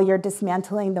 while you're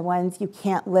dismantling the ones you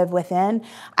can't live within."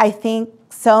 I think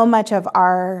so much of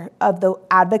the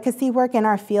advocacy work in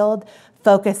our field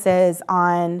focuses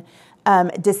on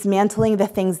dismantling the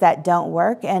things that don't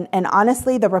work. And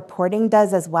honestly, the reporting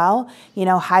does as well,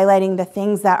 highlighting the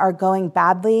things that are going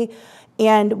badly.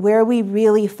 And where we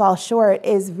really fall short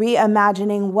is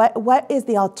reimagining what is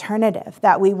the alternative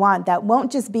that we want that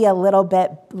won't just be a little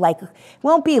bit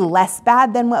won't be less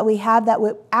bad than what we have, that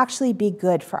would actually be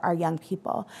good for our young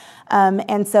people.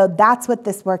 And so that's what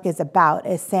this work is about,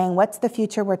 is saying what's the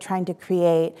future we're trying to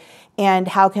create and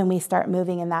how can we start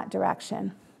moving in that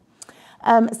direction.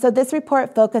 So this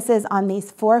report focuses on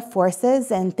these 4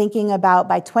 forces and thinking about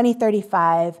by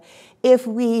 2035, if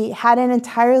we had an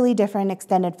entirely different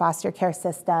extended foster care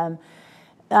system,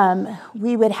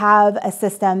 we would have a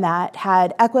system that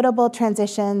had equitable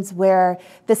transitions where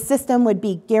the system would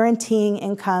be guaranteeing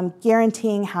income,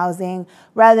 guaranteeing housing,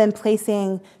 rather than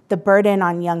placing the burden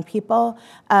on young people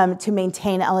to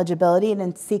maintain eligibility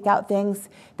and seek out things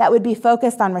that would be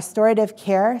focused on restorative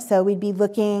care. So we'd be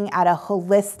looking at a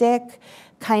holistic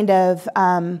kind of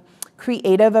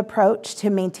creative approach to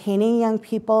maintaining young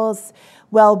people's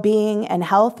well-being and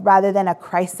health rather than a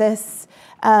crisis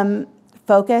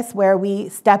focus where we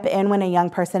step in when a young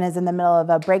person is in the middle of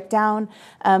a breakdown.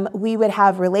 We would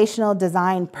have relational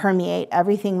design permeate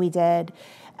everything we did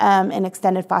in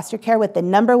extended foster care, with the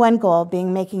 #1 goal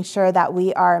being making sure that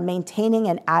we are maintaining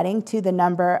and adding to the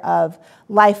number of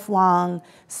lifelong,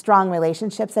 strong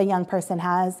relationships a young person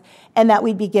has, and that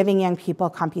we'd be giving young people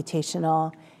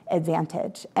computational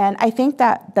advantage. And I think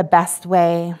that the best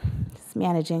way, just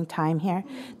managing time here,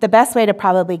 the best way to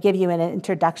probably give you an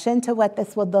introduction to what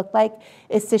this would look like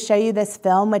is to show you this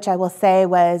film, which I will say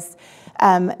was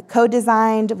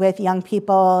co-designed with young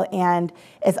people and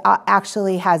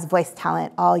actually has voice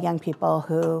talent, all young people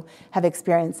who have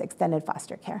experienced extended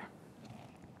foster care.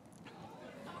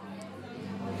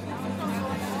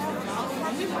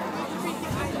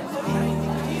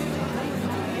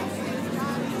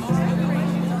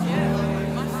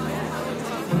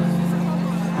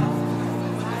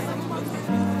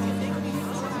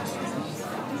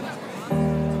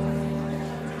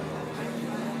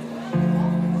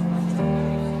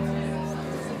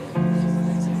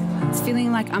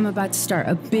 Feeling like I'm about to start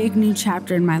a big new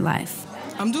chapter in my life.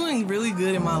 I'm doing really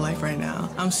good in my life right now.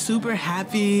 I'm super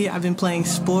happy. I've been playing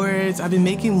sports. I've been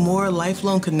making more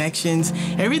lifelong connections.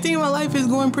 Everything in my life is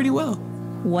going pretty well.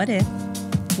 What if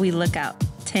we look out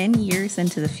 10 years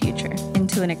into the future,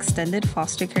 into an extended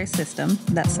foster care system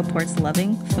that supports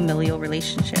loving familial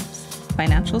relationships,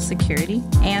 financial security,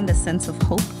 and a sense of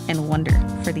hope and wonder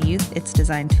for the youth it's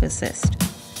designed to assist?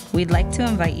 We'd like to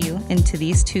invite you into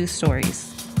these 2 stories.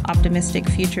 Optimistic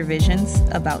future visions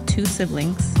about 2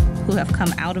 siblings who have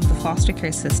come out of the foster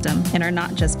care system and are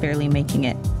not just barely making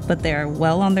it, but they are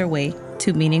well on their way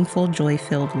to meaningful,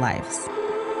 joy-filled lives.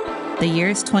 The year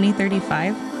is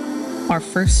 2035. Our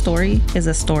first story is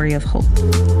a story of hope.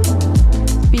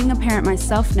 Being a parent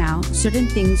myself now, certain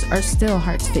things are still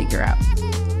hard to figure out.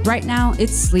 Right now,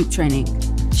 it's sleep training.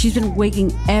 She's been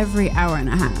waking every hour and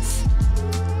a half.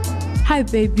 Hi,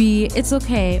 baby. It's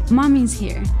okay. Mommy's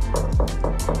here.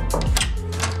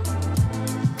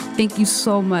 Thank you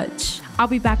so much. I'll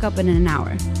be back up in an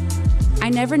hour. I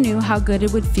never knew how good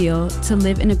it would feel to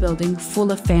live in a building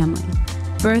full of family.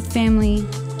 Birth family,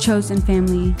 chosen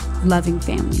family, loving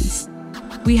families.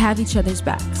 We have each other's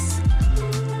backs.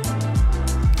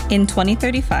 In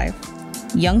 2035,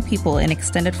 young people in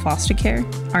extended foster care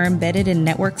are embedded in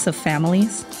networks of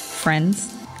families,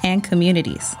 friends, and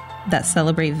communities that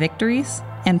celebrate victories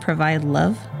and provide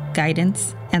love,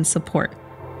 guidance, and support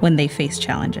when they face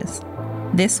challenges.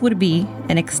 This would be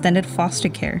an extended foster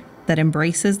care that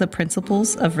embraces the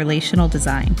principles of relational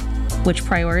design, which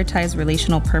prioritize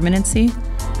relational permanency,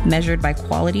 measured by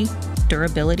quality,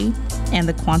 durability, and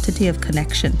the quantity of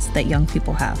connections that young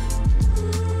people have.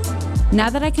 Now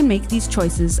that I can make these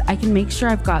choices, I can make sure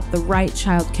I've got the right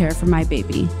child care for my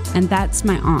baby, and that's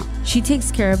my aunt. She takes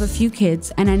care of a few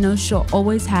kids, and I know she'll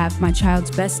always have my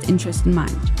child's best interest in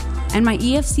mind. and my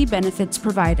EFC benefits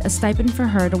provide a stipend for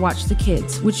her to watch the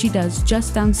kids, which she does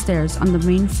just downstairs on the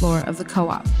main floor of the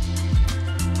co-op.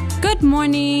 Good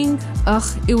morning!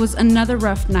 Ugh, it was another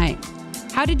rough night.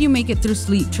 How did you make it through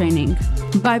sleep training?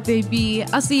 Bye, baby.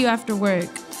 I'll see you after work.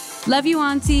 Love you,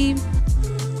 Auntie.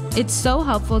 It's so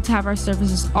helpful to have our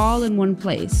services all in one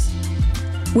place.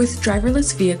 With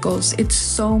driverless vehicles, it's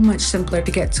so much simpler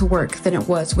to get to work than it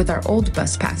was with our old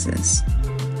bus passes.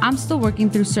 I'm still working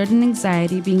through certain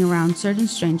anxiety being around certain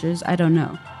strangers I don't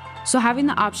know. So having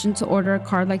the option to order a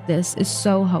card like this is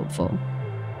so helpful.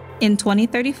 In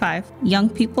 2035, young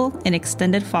people in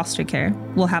extended foster care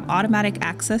will have automatic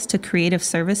access to creative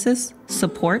services,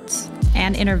 supports,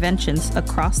 and interventions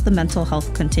across the mental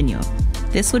health continuum.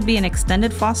 This would be an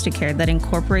extended foster care that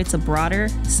incorporates a broader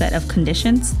set of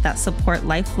conditions that support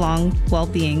lifelong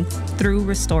well-being through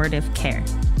restorative care.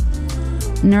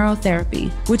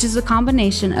 Neurotherapy, which is a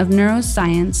combination of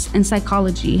neuroscience and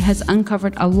psychology, has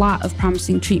uncovered a lot of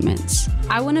promising treatments.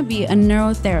 I want to be a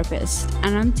neurotherapist,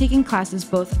 and I'm taking classes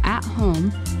both at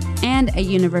home and at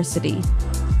university.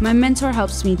 My mentor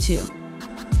helps me too.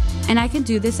 And I can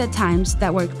do this at times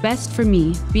that work best for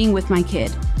me, being with my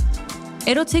kid.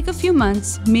 It'll take a few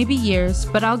months, maybe years,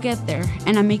 but I'll get there,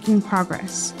 and I'm making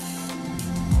progress.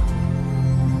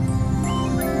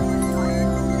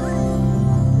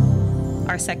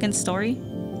 Our second story,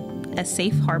 a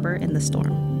safe harbor in the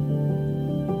storm.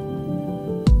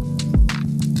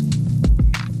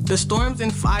 The storms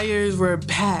and fires were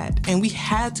bad, and we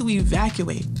had to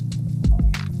evacuate.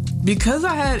 Because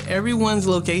I had everyone's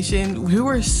location, we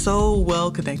were so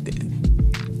well connected.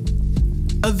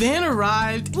 A van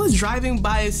arrived. It was driving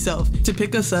by itself to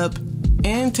pick us up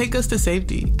and take us to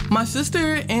safety. My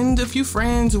sister and a few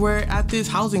friends were at this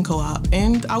housing co-op,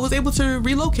 and I was able to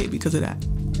relocate because of that.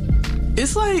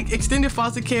 It's like extended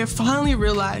foster care finally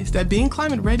realized that being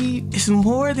climate ready is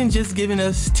more than just giving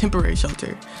us temporary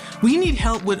shelter. We need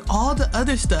help with all the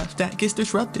other stuff that gets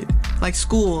disrupted, like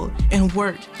school and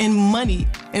work and money.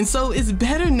 And so it's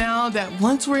better now that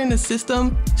once we're in the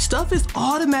system, stuff is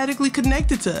automatically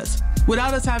connected to us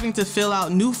without us having to fill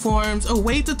out new forms or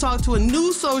wait to talk to a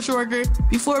new social worker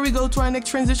before we go to our next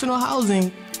transitional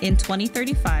housing. In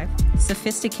 2035,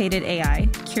 sophisticated AI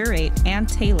curate and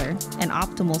tailor an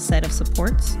optimal set of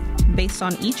supports based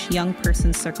on each young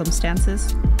person's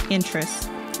circumstances, interests,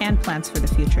 and plans for the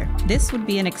future. This would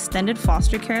be an extended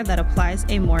foster care that applies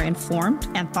a more informed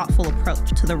and thoughtful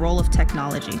approach to the role of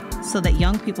technology so that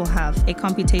young people have a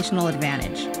computational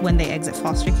advantage when they exit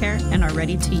foster care and are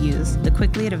ready to use the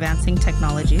quickly advancing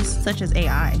technologies such as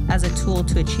AI as a tool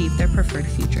to achieve their preferred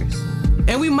futures.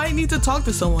 And we might need to talk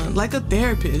to someone, like a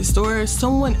therapist or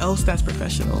someone else that's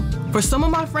professional. For some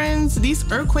of my friends,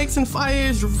 these earthquakes and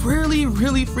fires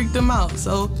really freaked them out,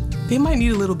 so they might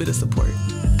need a little bit of support.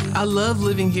 I love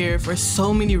living here for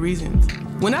so many reasons.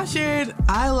 When I shared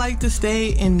I like to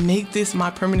stay and make this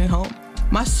my permanent home,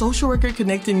 my social worker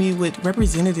connected me with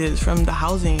representatives from the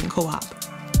housing co-op.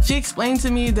 She explained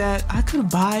to me that I could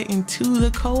buy into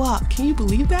the co-op. Can you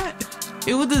believe that?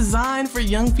 It was designed for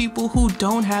young people who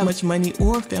don't have much money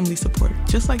or family support,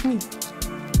 just like me.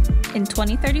 In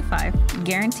 2035,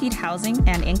 guaranteed housing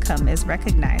and income is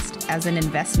recognized as an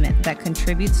investment that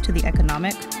contributes to the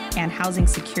economic and housing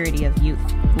security of youth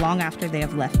long after they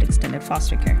have left extended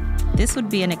foster care. This would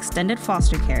be an extended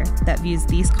foster care that views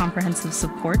these comprehensive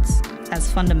supports as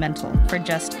fundamental for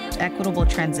just equitable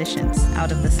transitions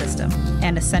out of the system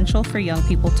and essential for young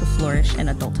people to flourish in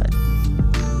adulthood.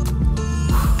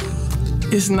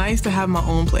 It's nice to have my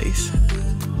own place,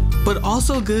 but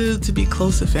also good to be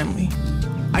close to family.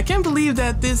 I can't believe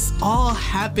that this all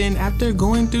happened after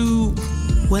going through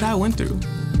what I went through.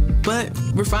 But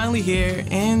we're finally here,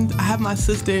 and I have my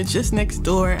sister just next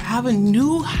door. I have a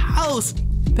new house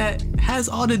that has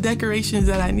all the decorations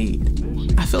that I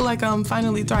need. I feel like I'm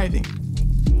finally thriving.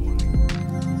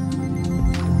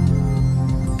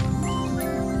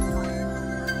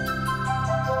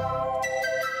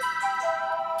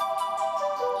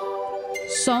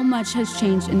 So much has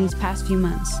changed in these past few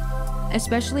months,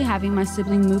 especially having my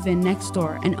sibling move in next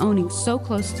door and owning so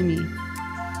close to me.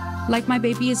 Like my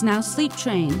baby is now sleep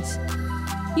trained.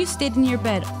 You stayed in your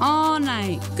bed all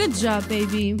night. Good job,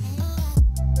 baby.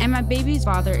 And my baby's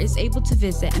father is able to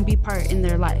visit and be part in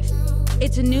their life.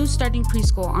 It's a new starting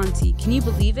preschool, Auntie. Can you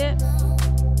believe it?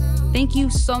 Thank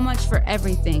you so much for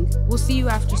everything. We'll see you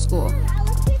after school.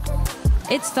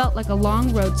 It's felt like a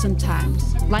long road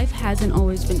sometimes. Life hasn't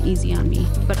always been easy on me,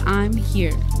 but I'm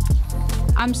here.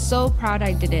 I'm so proud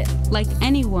I did it. Like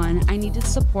anyone, I needed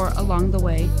support along the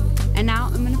way, and now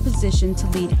I'm in a position to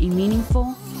lead a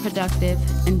meaningful, productive,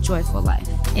 and joyful life.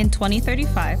 In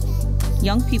 2035,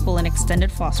 Young people in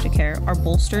extended foster care are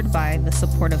bolstered by the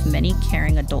support of many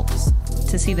caring adults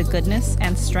to see the goodness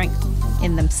and strength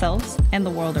in themselves and the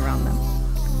world around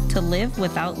them, to live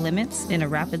without limits in a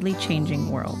rapidly changing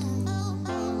world.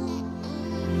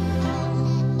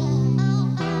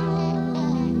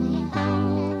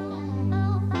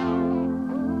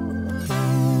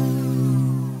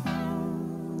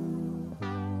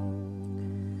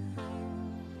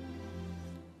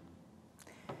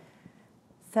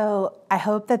 So I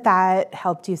hope that that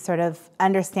helped you sort of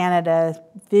understand at a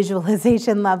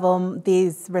visualization level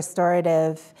these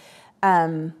restorative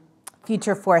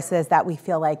future forces that we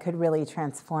feel like could really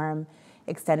transform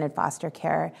extended foster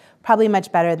care. Probably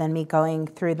much better than me going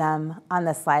through them on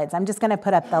the slides. I'm just going to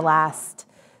put up go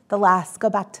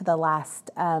back to the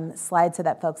last slide so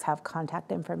that folks have contact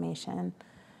information.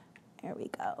 There we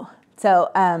go. So,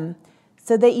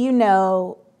 so that you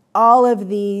know, all of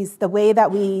these, the way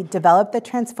that we develop the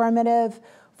transformative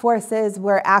forces,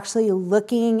 we're actually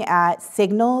looking at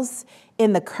signals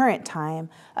in the current time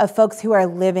of folks who are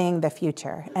living the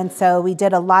future. And so we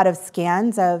did a lot of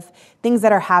scans of things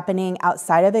that are happening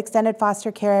outside of extended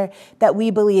foster care that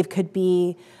we believe could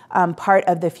be part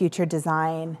of the future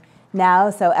design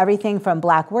now. So everything from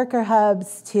Black worker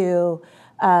hubs to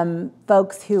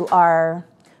folks who are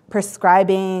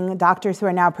prescribing, doctors who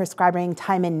are now prescribing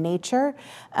time in nature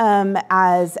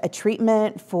as a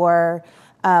treatment for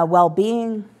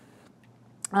well-being,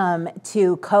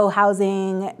 to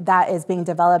co-housing that is being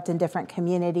developed in different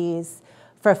communities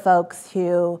for folks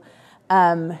who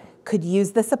could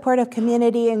use the support of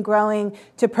community in growing,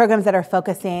 to programs that are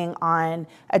focusing on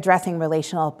addressing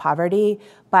relational poverty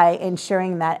by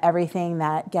ensuring that everything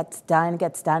that gets done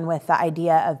with the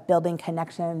idea of building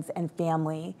connections and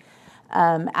family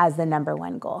as the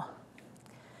 #1 goal.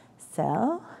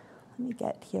 So let me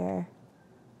get here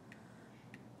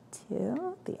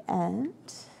to the end.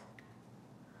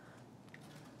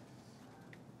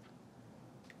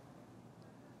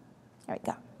 There we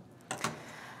go.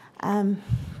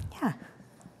 Yeah.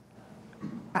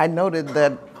 I noted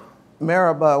that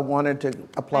Maribel wanted to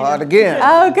applaud again.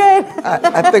 Oh, good.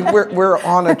 I think we're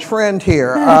on a trend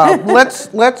here. Let's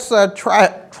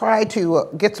try to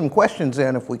get some questions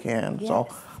in if we can. Yes. So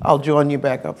I'll join you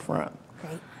back up front.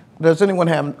 Great. Does anyone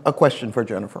have a question for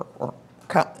Jennifer or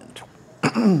comment?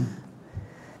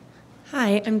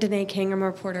 Hi, I'm Danae King. I'm a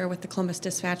reporter with the Columbus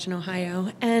Dispatch in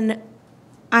Ohio, and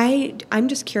I'm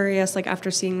just curious, like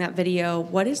after seeing that video,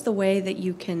 what is the way that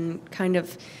you can kind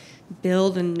of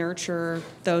build and nurture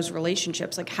those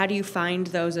relationships? Like, how do you find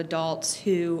those adults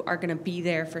who are going to be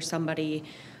there for somebody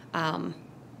and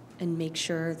make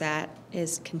sure that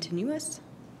is continuous?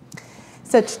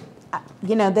 So,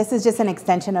 you know, this is just an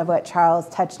extension of what Charles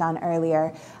touched on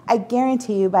earlier. I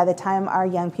guarantee you by the time our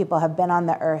young people have been on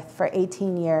the earth for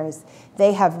 18 years,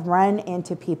 they have run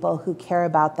into people who care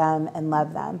about them and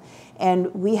love them.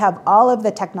 And we have all of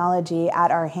the technology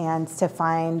at our hands to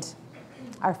find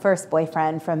our first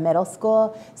boyfriend from middle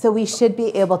school. So we should be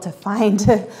able to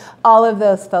find all of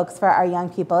those folks for our young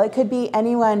people. It could be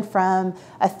anyone from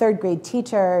a 3rd grade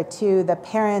teacher to the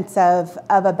parents of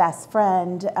a best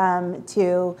friend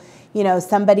to, you know,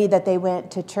 somebody that they went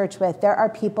to church with. There are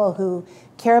people who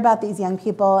care about these young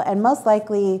people and most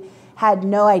likely had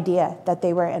no idea that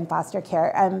they were in foster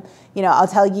care. You know, I'll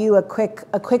tell you a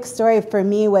quick story for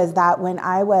me was that when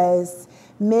I was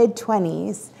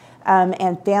mid-20s,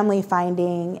 and family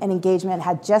finding and engagement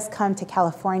had just come to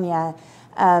California.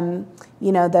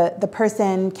 You know, the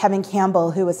person, Kevin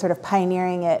Campbell, who was sort of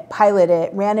pioneering it, piloted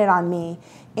it, ran it on me,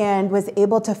 and was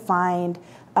able to find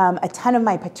a ton of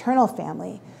my paternal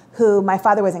family who my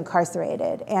father was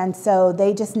incarcerated. And so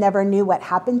they just never knew what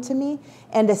happened to me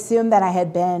and assumed that I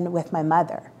had been with my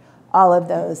mother all of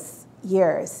those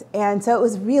years. And so it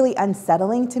was really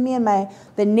unsettling to me. And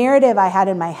the narrative I had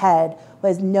in my head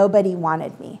was nobody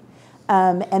wanted me.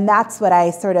 And that's what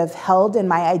I sort of held in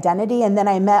my identity. And then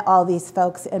I met all these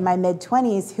folks in my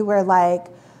mid-20s who were like,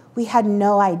 we had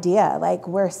no idea. Like,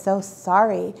 we're so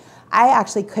sorry. I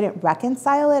actually couldn't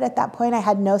reconcile it at that point. I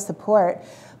had no support.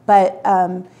 But,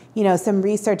 you know, some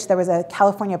research, there was a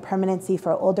California Permanency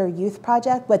for Older Youth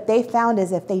project. What they found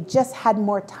is if they just had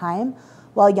more time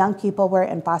while young people were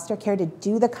in foster care to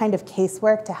do the kind of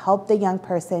casework to help the young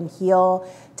person heal,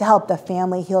 to help the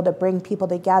family heal, to bring people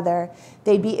together,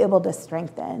 they'd be able to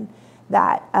strengthen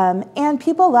that. And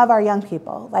people love our young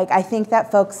people. Like, I think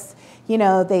that folks, you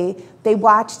know, they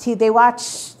watch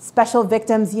Special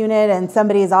Victims Unit, and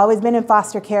somebody has always been in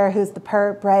foster care who's the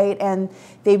perp, right? And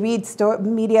they read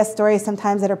media stories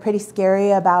sometimes that are pretty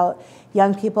scary about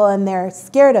young people, and they're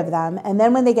scared of them. And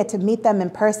then when they get to meet them in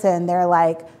person, they're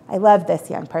like, I love this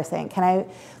young person.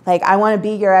 I want to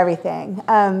be your everything.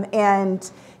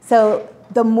 And so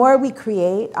the more we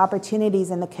create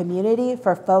opportunities in the community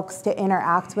for folks to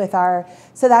interact with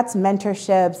so that's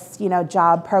mentorships, you know,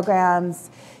 job programs,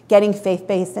 getting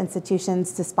faith-based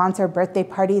institutions to sponsor birthday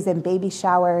parties and baby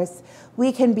showers,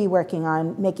 we can be working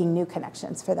on making new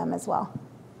connections for them as well.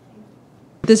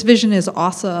 This vision is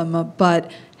awesome, but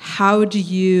how do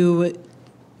you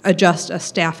adjust a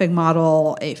staffing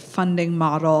model, a funding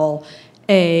model,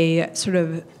 a sort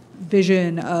of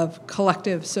vision of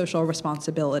collective social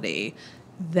responsibility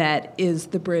that is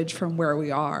the bridge from where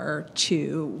we are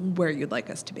to where you'd like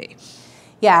us to be?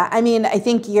 Yeah, I mean, I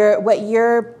think what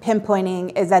you're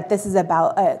pinpointing is that this is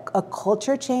about a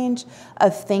culture change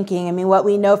of thinking. I mean, what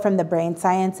we know from the brain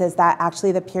science is that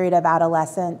actually the period of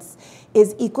adolescence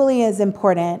is equally as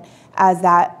important as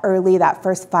that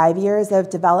first 5 years of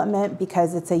development,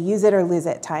 because it's a use it or lose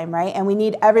it time, right? And we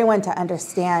need everyone to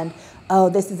understand, oh,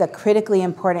 this is a critically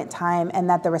important time, and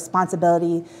that the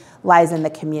responsibility lies in the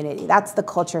community. That's the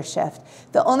culture shift.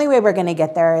 The only way we're going to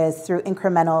get there is through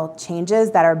incremental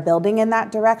changes that are building in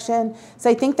that direction.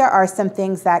 So I think there are some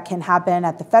things that can happen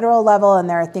at the federal level, and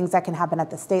there are things that can happen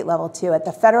at the state level too. At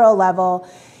the federal level,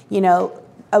 you know,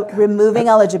 removing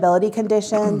eligibility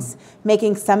conditions,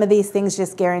 making some of these things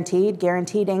just guaranteed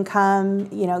income,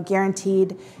 you know,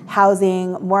 guaranteed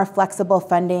housing, more flexible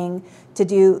funding to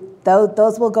do,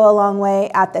 those will go a long way.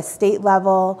 At the state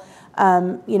level,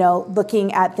 you know,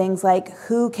 looking at things like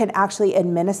who can actually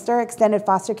administer extended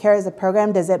foster care as a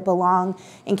program. Does it belong?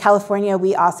 In California,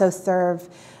 we also serve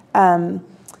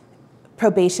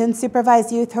probation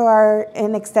supervised youth who are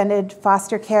in extended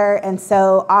foster care. And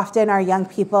so often our young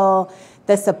people,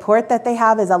 the support that they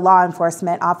have is a law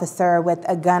enforcement officer with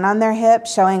a gun on their hip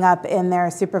showing up in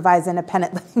their supervised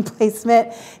independent living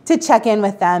placement to check in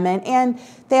with them. And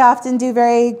they often do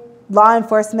very law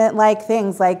enforcement-like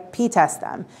things like P-test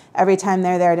them every time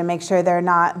they're there to make sure they're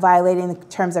not violating the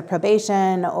terms of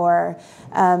probation or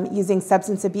using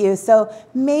substance abuse. So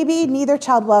maybe neither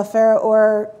child welfare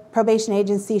or probation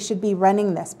agency should be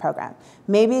running this program.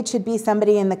 Maybe it should be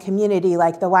somebody in the community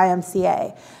like the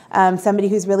YMCA, somebody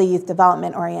who's really youth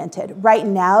development oriented. Right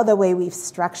now, the way we've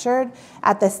structured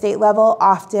at the state level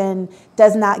often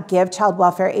does not give child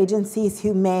welfare agencies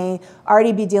who may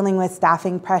already be dealing with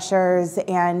staffing pressures,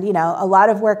 and you know, a lot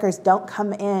of workers don't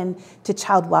come in to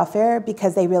child welfare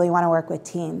because they really want to work with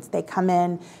teens. They come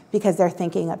in because they're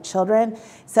thinking of children.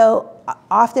 So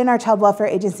often our child welfare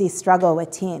agencies struggle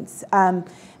with teens.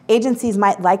 Agencies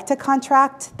might like to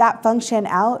contract that function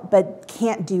out, but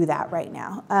can't do that right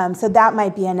now. So that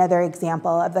might be another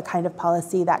example of the kind of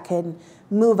policy that could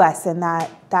move us in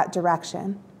that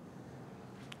direction.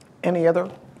 Any other?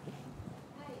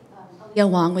 Hi,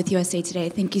 Wong with USA Today.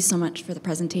 Thank you so much for the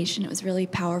presentation. It was really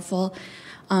powerful.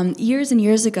 Years and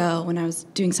years ago, when I was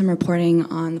doing some reporting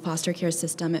on the foster care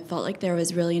system, it felt like there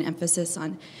was really an emphasis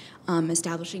on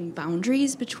establishing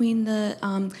boundaries between the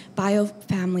bio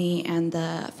family and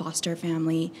the foster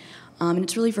family. And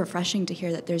it's really refreshing to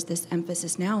hear that there's this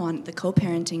emphasis now on the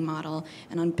co-parenting model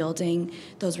and on building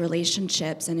those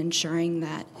relationships and ensuring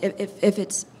that if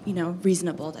it's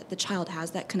reasonable that the child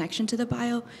has that connection to the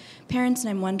bio parents. And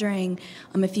I'm wondering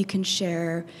if you can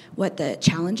share what the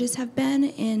challenges have been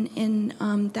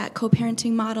in that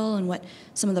co-parenting model and what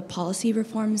some of the policy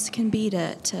reforms can be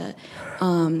to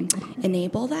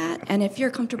enable that. And if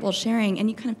you're comfortable sharing, and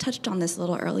you kind of touched on this a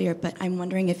little earlier, but I'm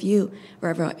wondering if you were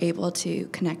ever able to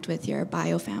connect with your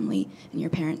bio family and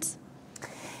your parents.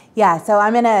 Yeah, so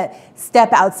I'm going to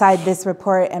step outside this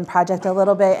report and project a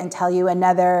little bit and tell you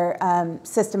another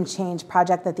system change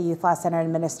project that the Youth Law Center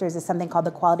administers is something called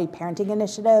the Quality Parenting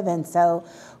Initiative. And so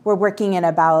we're working in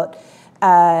about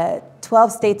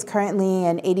 12 states currently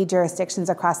and 80 jurisdictions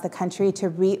across the country to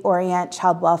reorient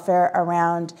child welfare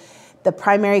around the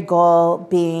primary goal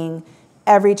being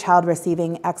every child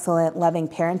receiving excellent, loving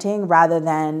parenting, rather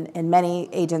than, in many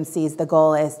agencies, the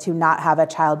goal is to not have a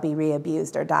child be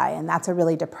re-abused or die. And that's a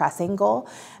really depressing goal.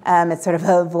 It's sort of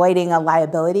avoiding a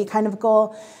liability kind of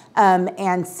goal.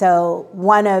 And so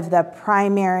one of the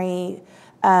primary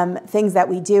things that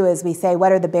we do is we say,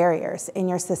 what are the barriers in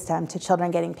your system to children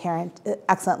getting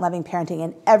excellent, loving parenting?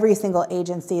 And every single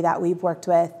agency that we've worked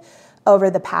with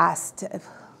over the past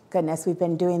goodness, we've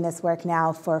been doing this work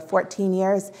now for 14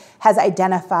 years, has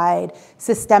identified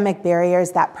systemic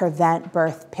barriers that prevent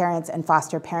birth parents and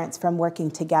foster parents from working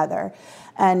together.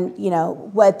 And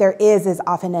what there is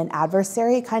often an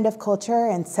adversary kind of culture.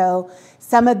 And so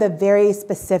some of the very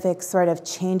specific sort of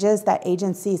changes that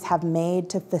agencies have made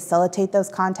to facilitate those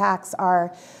contacts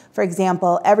are, for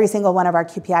example, every single one of our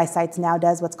QPI sites now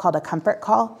does what's called a comfort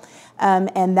call.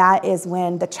 And that is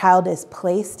when the child is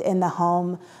placed in the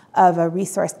home of a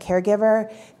resource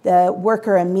caregiver. The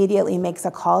worker immediately makes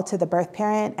a call to the birth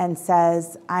parent and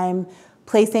says, I'm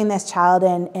placing this child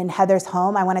in Heather's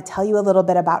home. I want to tell you a little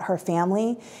bit about her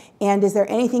family. And is there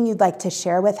anything you'd like to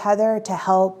share with Heather to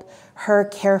help her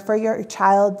care for your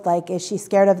child? Like, is she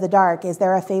scared of the dark? Is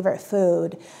there a favorite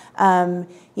food?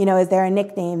 Is there a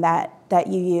nickname that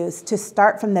you use? To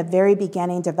start from the very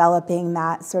beginning, developing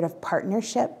that sort of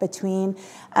partnership between,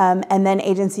 and then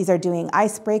agencies are doing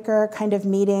icebreaker kind of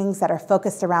meetings that are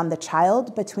focused around the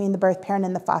child between the birth parent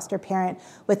and the foster parent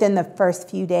within the first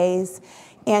few days.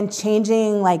 And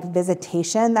changing like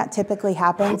visitation that typically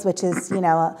happens, which is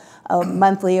a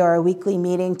monthly or a weekly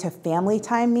meeting, to family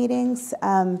time meetings,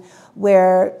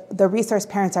 where the resource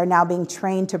parents are now being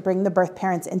trained to bring the birth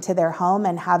parents into their home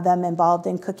and have them involved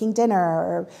in cooking dinner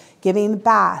or giving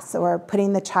baths or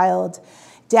putting the child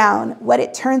down. What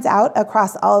it turns out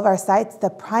across all of our sites, the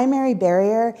primary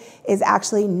barrier is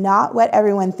actually not what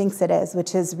everyone thinks it is,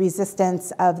 which is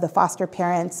resistance of the foster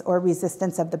parents or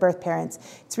resistance of the birth parents.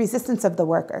 It's resistance of the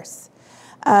workers.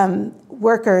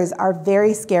 Workers are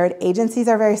very scared. Agencies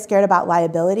are very scared about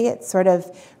liability. It sort of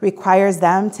requires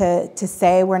them to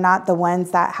say we're not the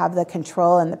ones that have the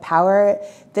control and the power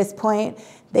at this point.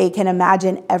 They can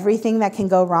imagine everything that can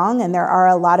go wrong, and there are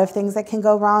a lot of things that can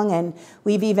go wrong. And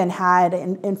we've even had,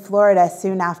 in Florida,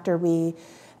 soon after we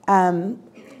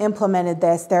implemented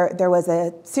this, there was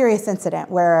a serious incident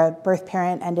where a birth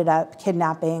parent ended up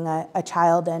kidnapping a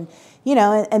child. And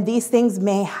these things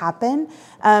may happen,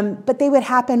 but they would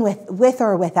happen with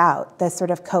or without the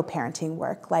sort of co-parenting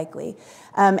work, likely.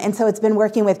 And so it's been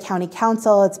working with county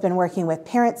council, it's been working with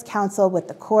parents' council, with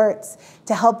the courts,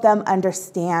 to help them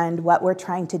understand what we're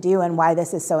trying to do and why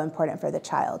this is so important for the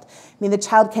child. I mean, the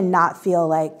child cannot feel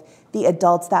like the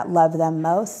adults that love them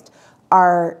most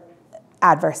are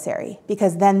adversary,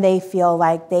 because then they feel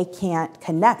like they can't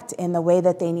connect in the way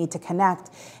that they need to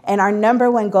connect. And our number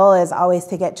one goal is always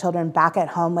to get children back at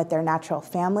home with their natural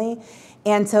family.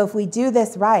 And so if we do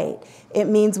this right, it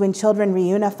means when children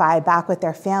reunify back with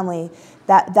their family,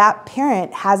 that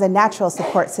parent has a natural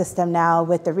support system now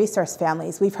with the resource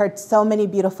families. We've heard so many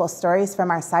beautiful stories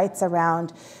from our sites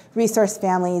around resource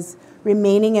families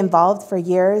remaining involved for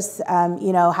years,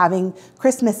 having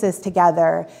Christmases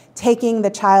together, taking the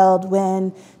child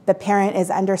when the parent is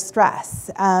under stress,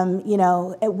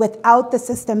 without the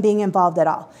system being involved at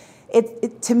all.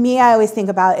 To me, I always think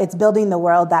about it's building the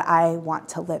world that I want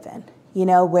to live in,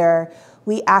 where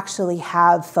we actually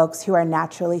have folks who are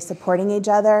naturally supporting each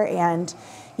other. And,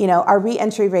 our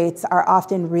reentry rates are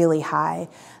often really high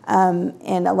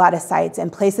in a lot of sites.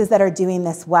 And places that are doing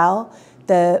this well,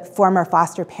 the former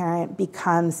foster parent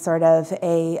becomes sort of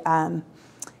a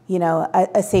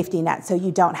safety net, so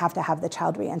you don't have to have the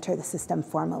child reenter the system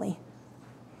formally.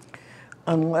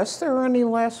 Unless there are any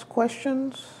last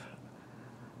questions,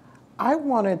 I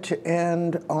wanted to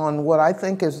end on what I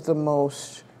think is the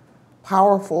most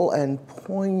powerful and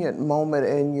poignant moment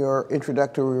in your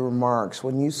introductory remarks,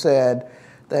 when you said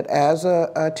that as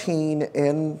a teen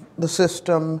in the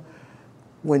system,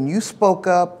 when you spoke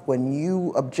up, when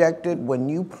you objected, when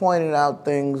you pointed out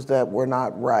things that were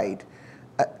not right,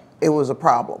 it was a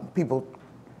problem. People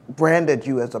branded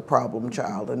you as a problem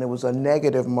child, and it was a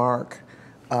negative mark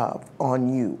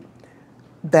on you.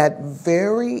 That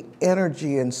very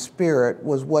energy and spirit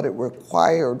was what it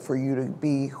required for you to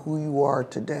be who you are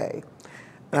today.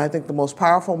 And I think the most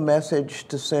powerful message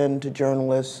to send to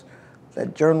journalists,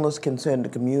 that journalists can send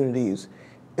to communities,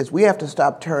 is we have to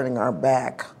stop turning our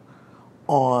back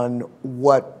on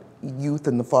what youth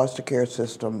in the foster care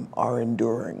system are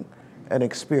enduring and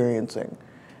experiencing,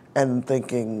 and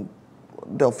thinking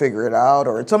they'll figure it out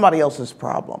or it's somebody else's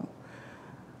problem.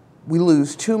 We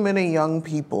lose too many young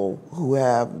people who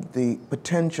have the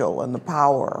potential and the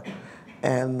power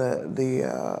and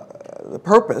the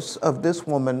purpose of this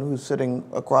woman who's sitting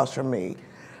across from me,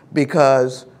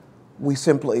 because we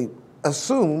simply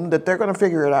assume that they're going to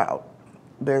figure it out.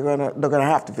 They're gonna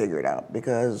have to figure it out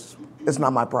because it's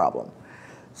not my problem.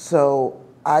 So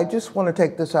I just want to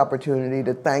take this opportunity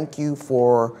to thank you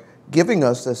for giving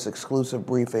us this exclusive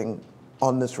briefing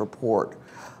on this report,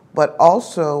 but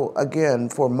also, again,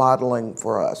 for modeling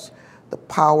for us the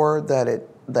power that it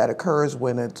that occurs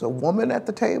when it's a woman at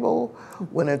the table,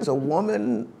 when it's a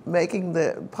woman making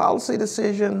the policy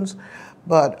decisions,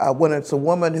 but when it's a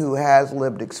woman who has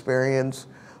lived experience,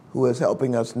 who is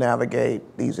helping us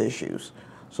navigate these issues.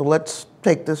 So let's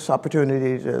take this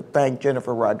opportunity to thank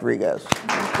Jennifer Rodriguez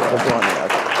for joining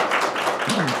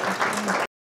us.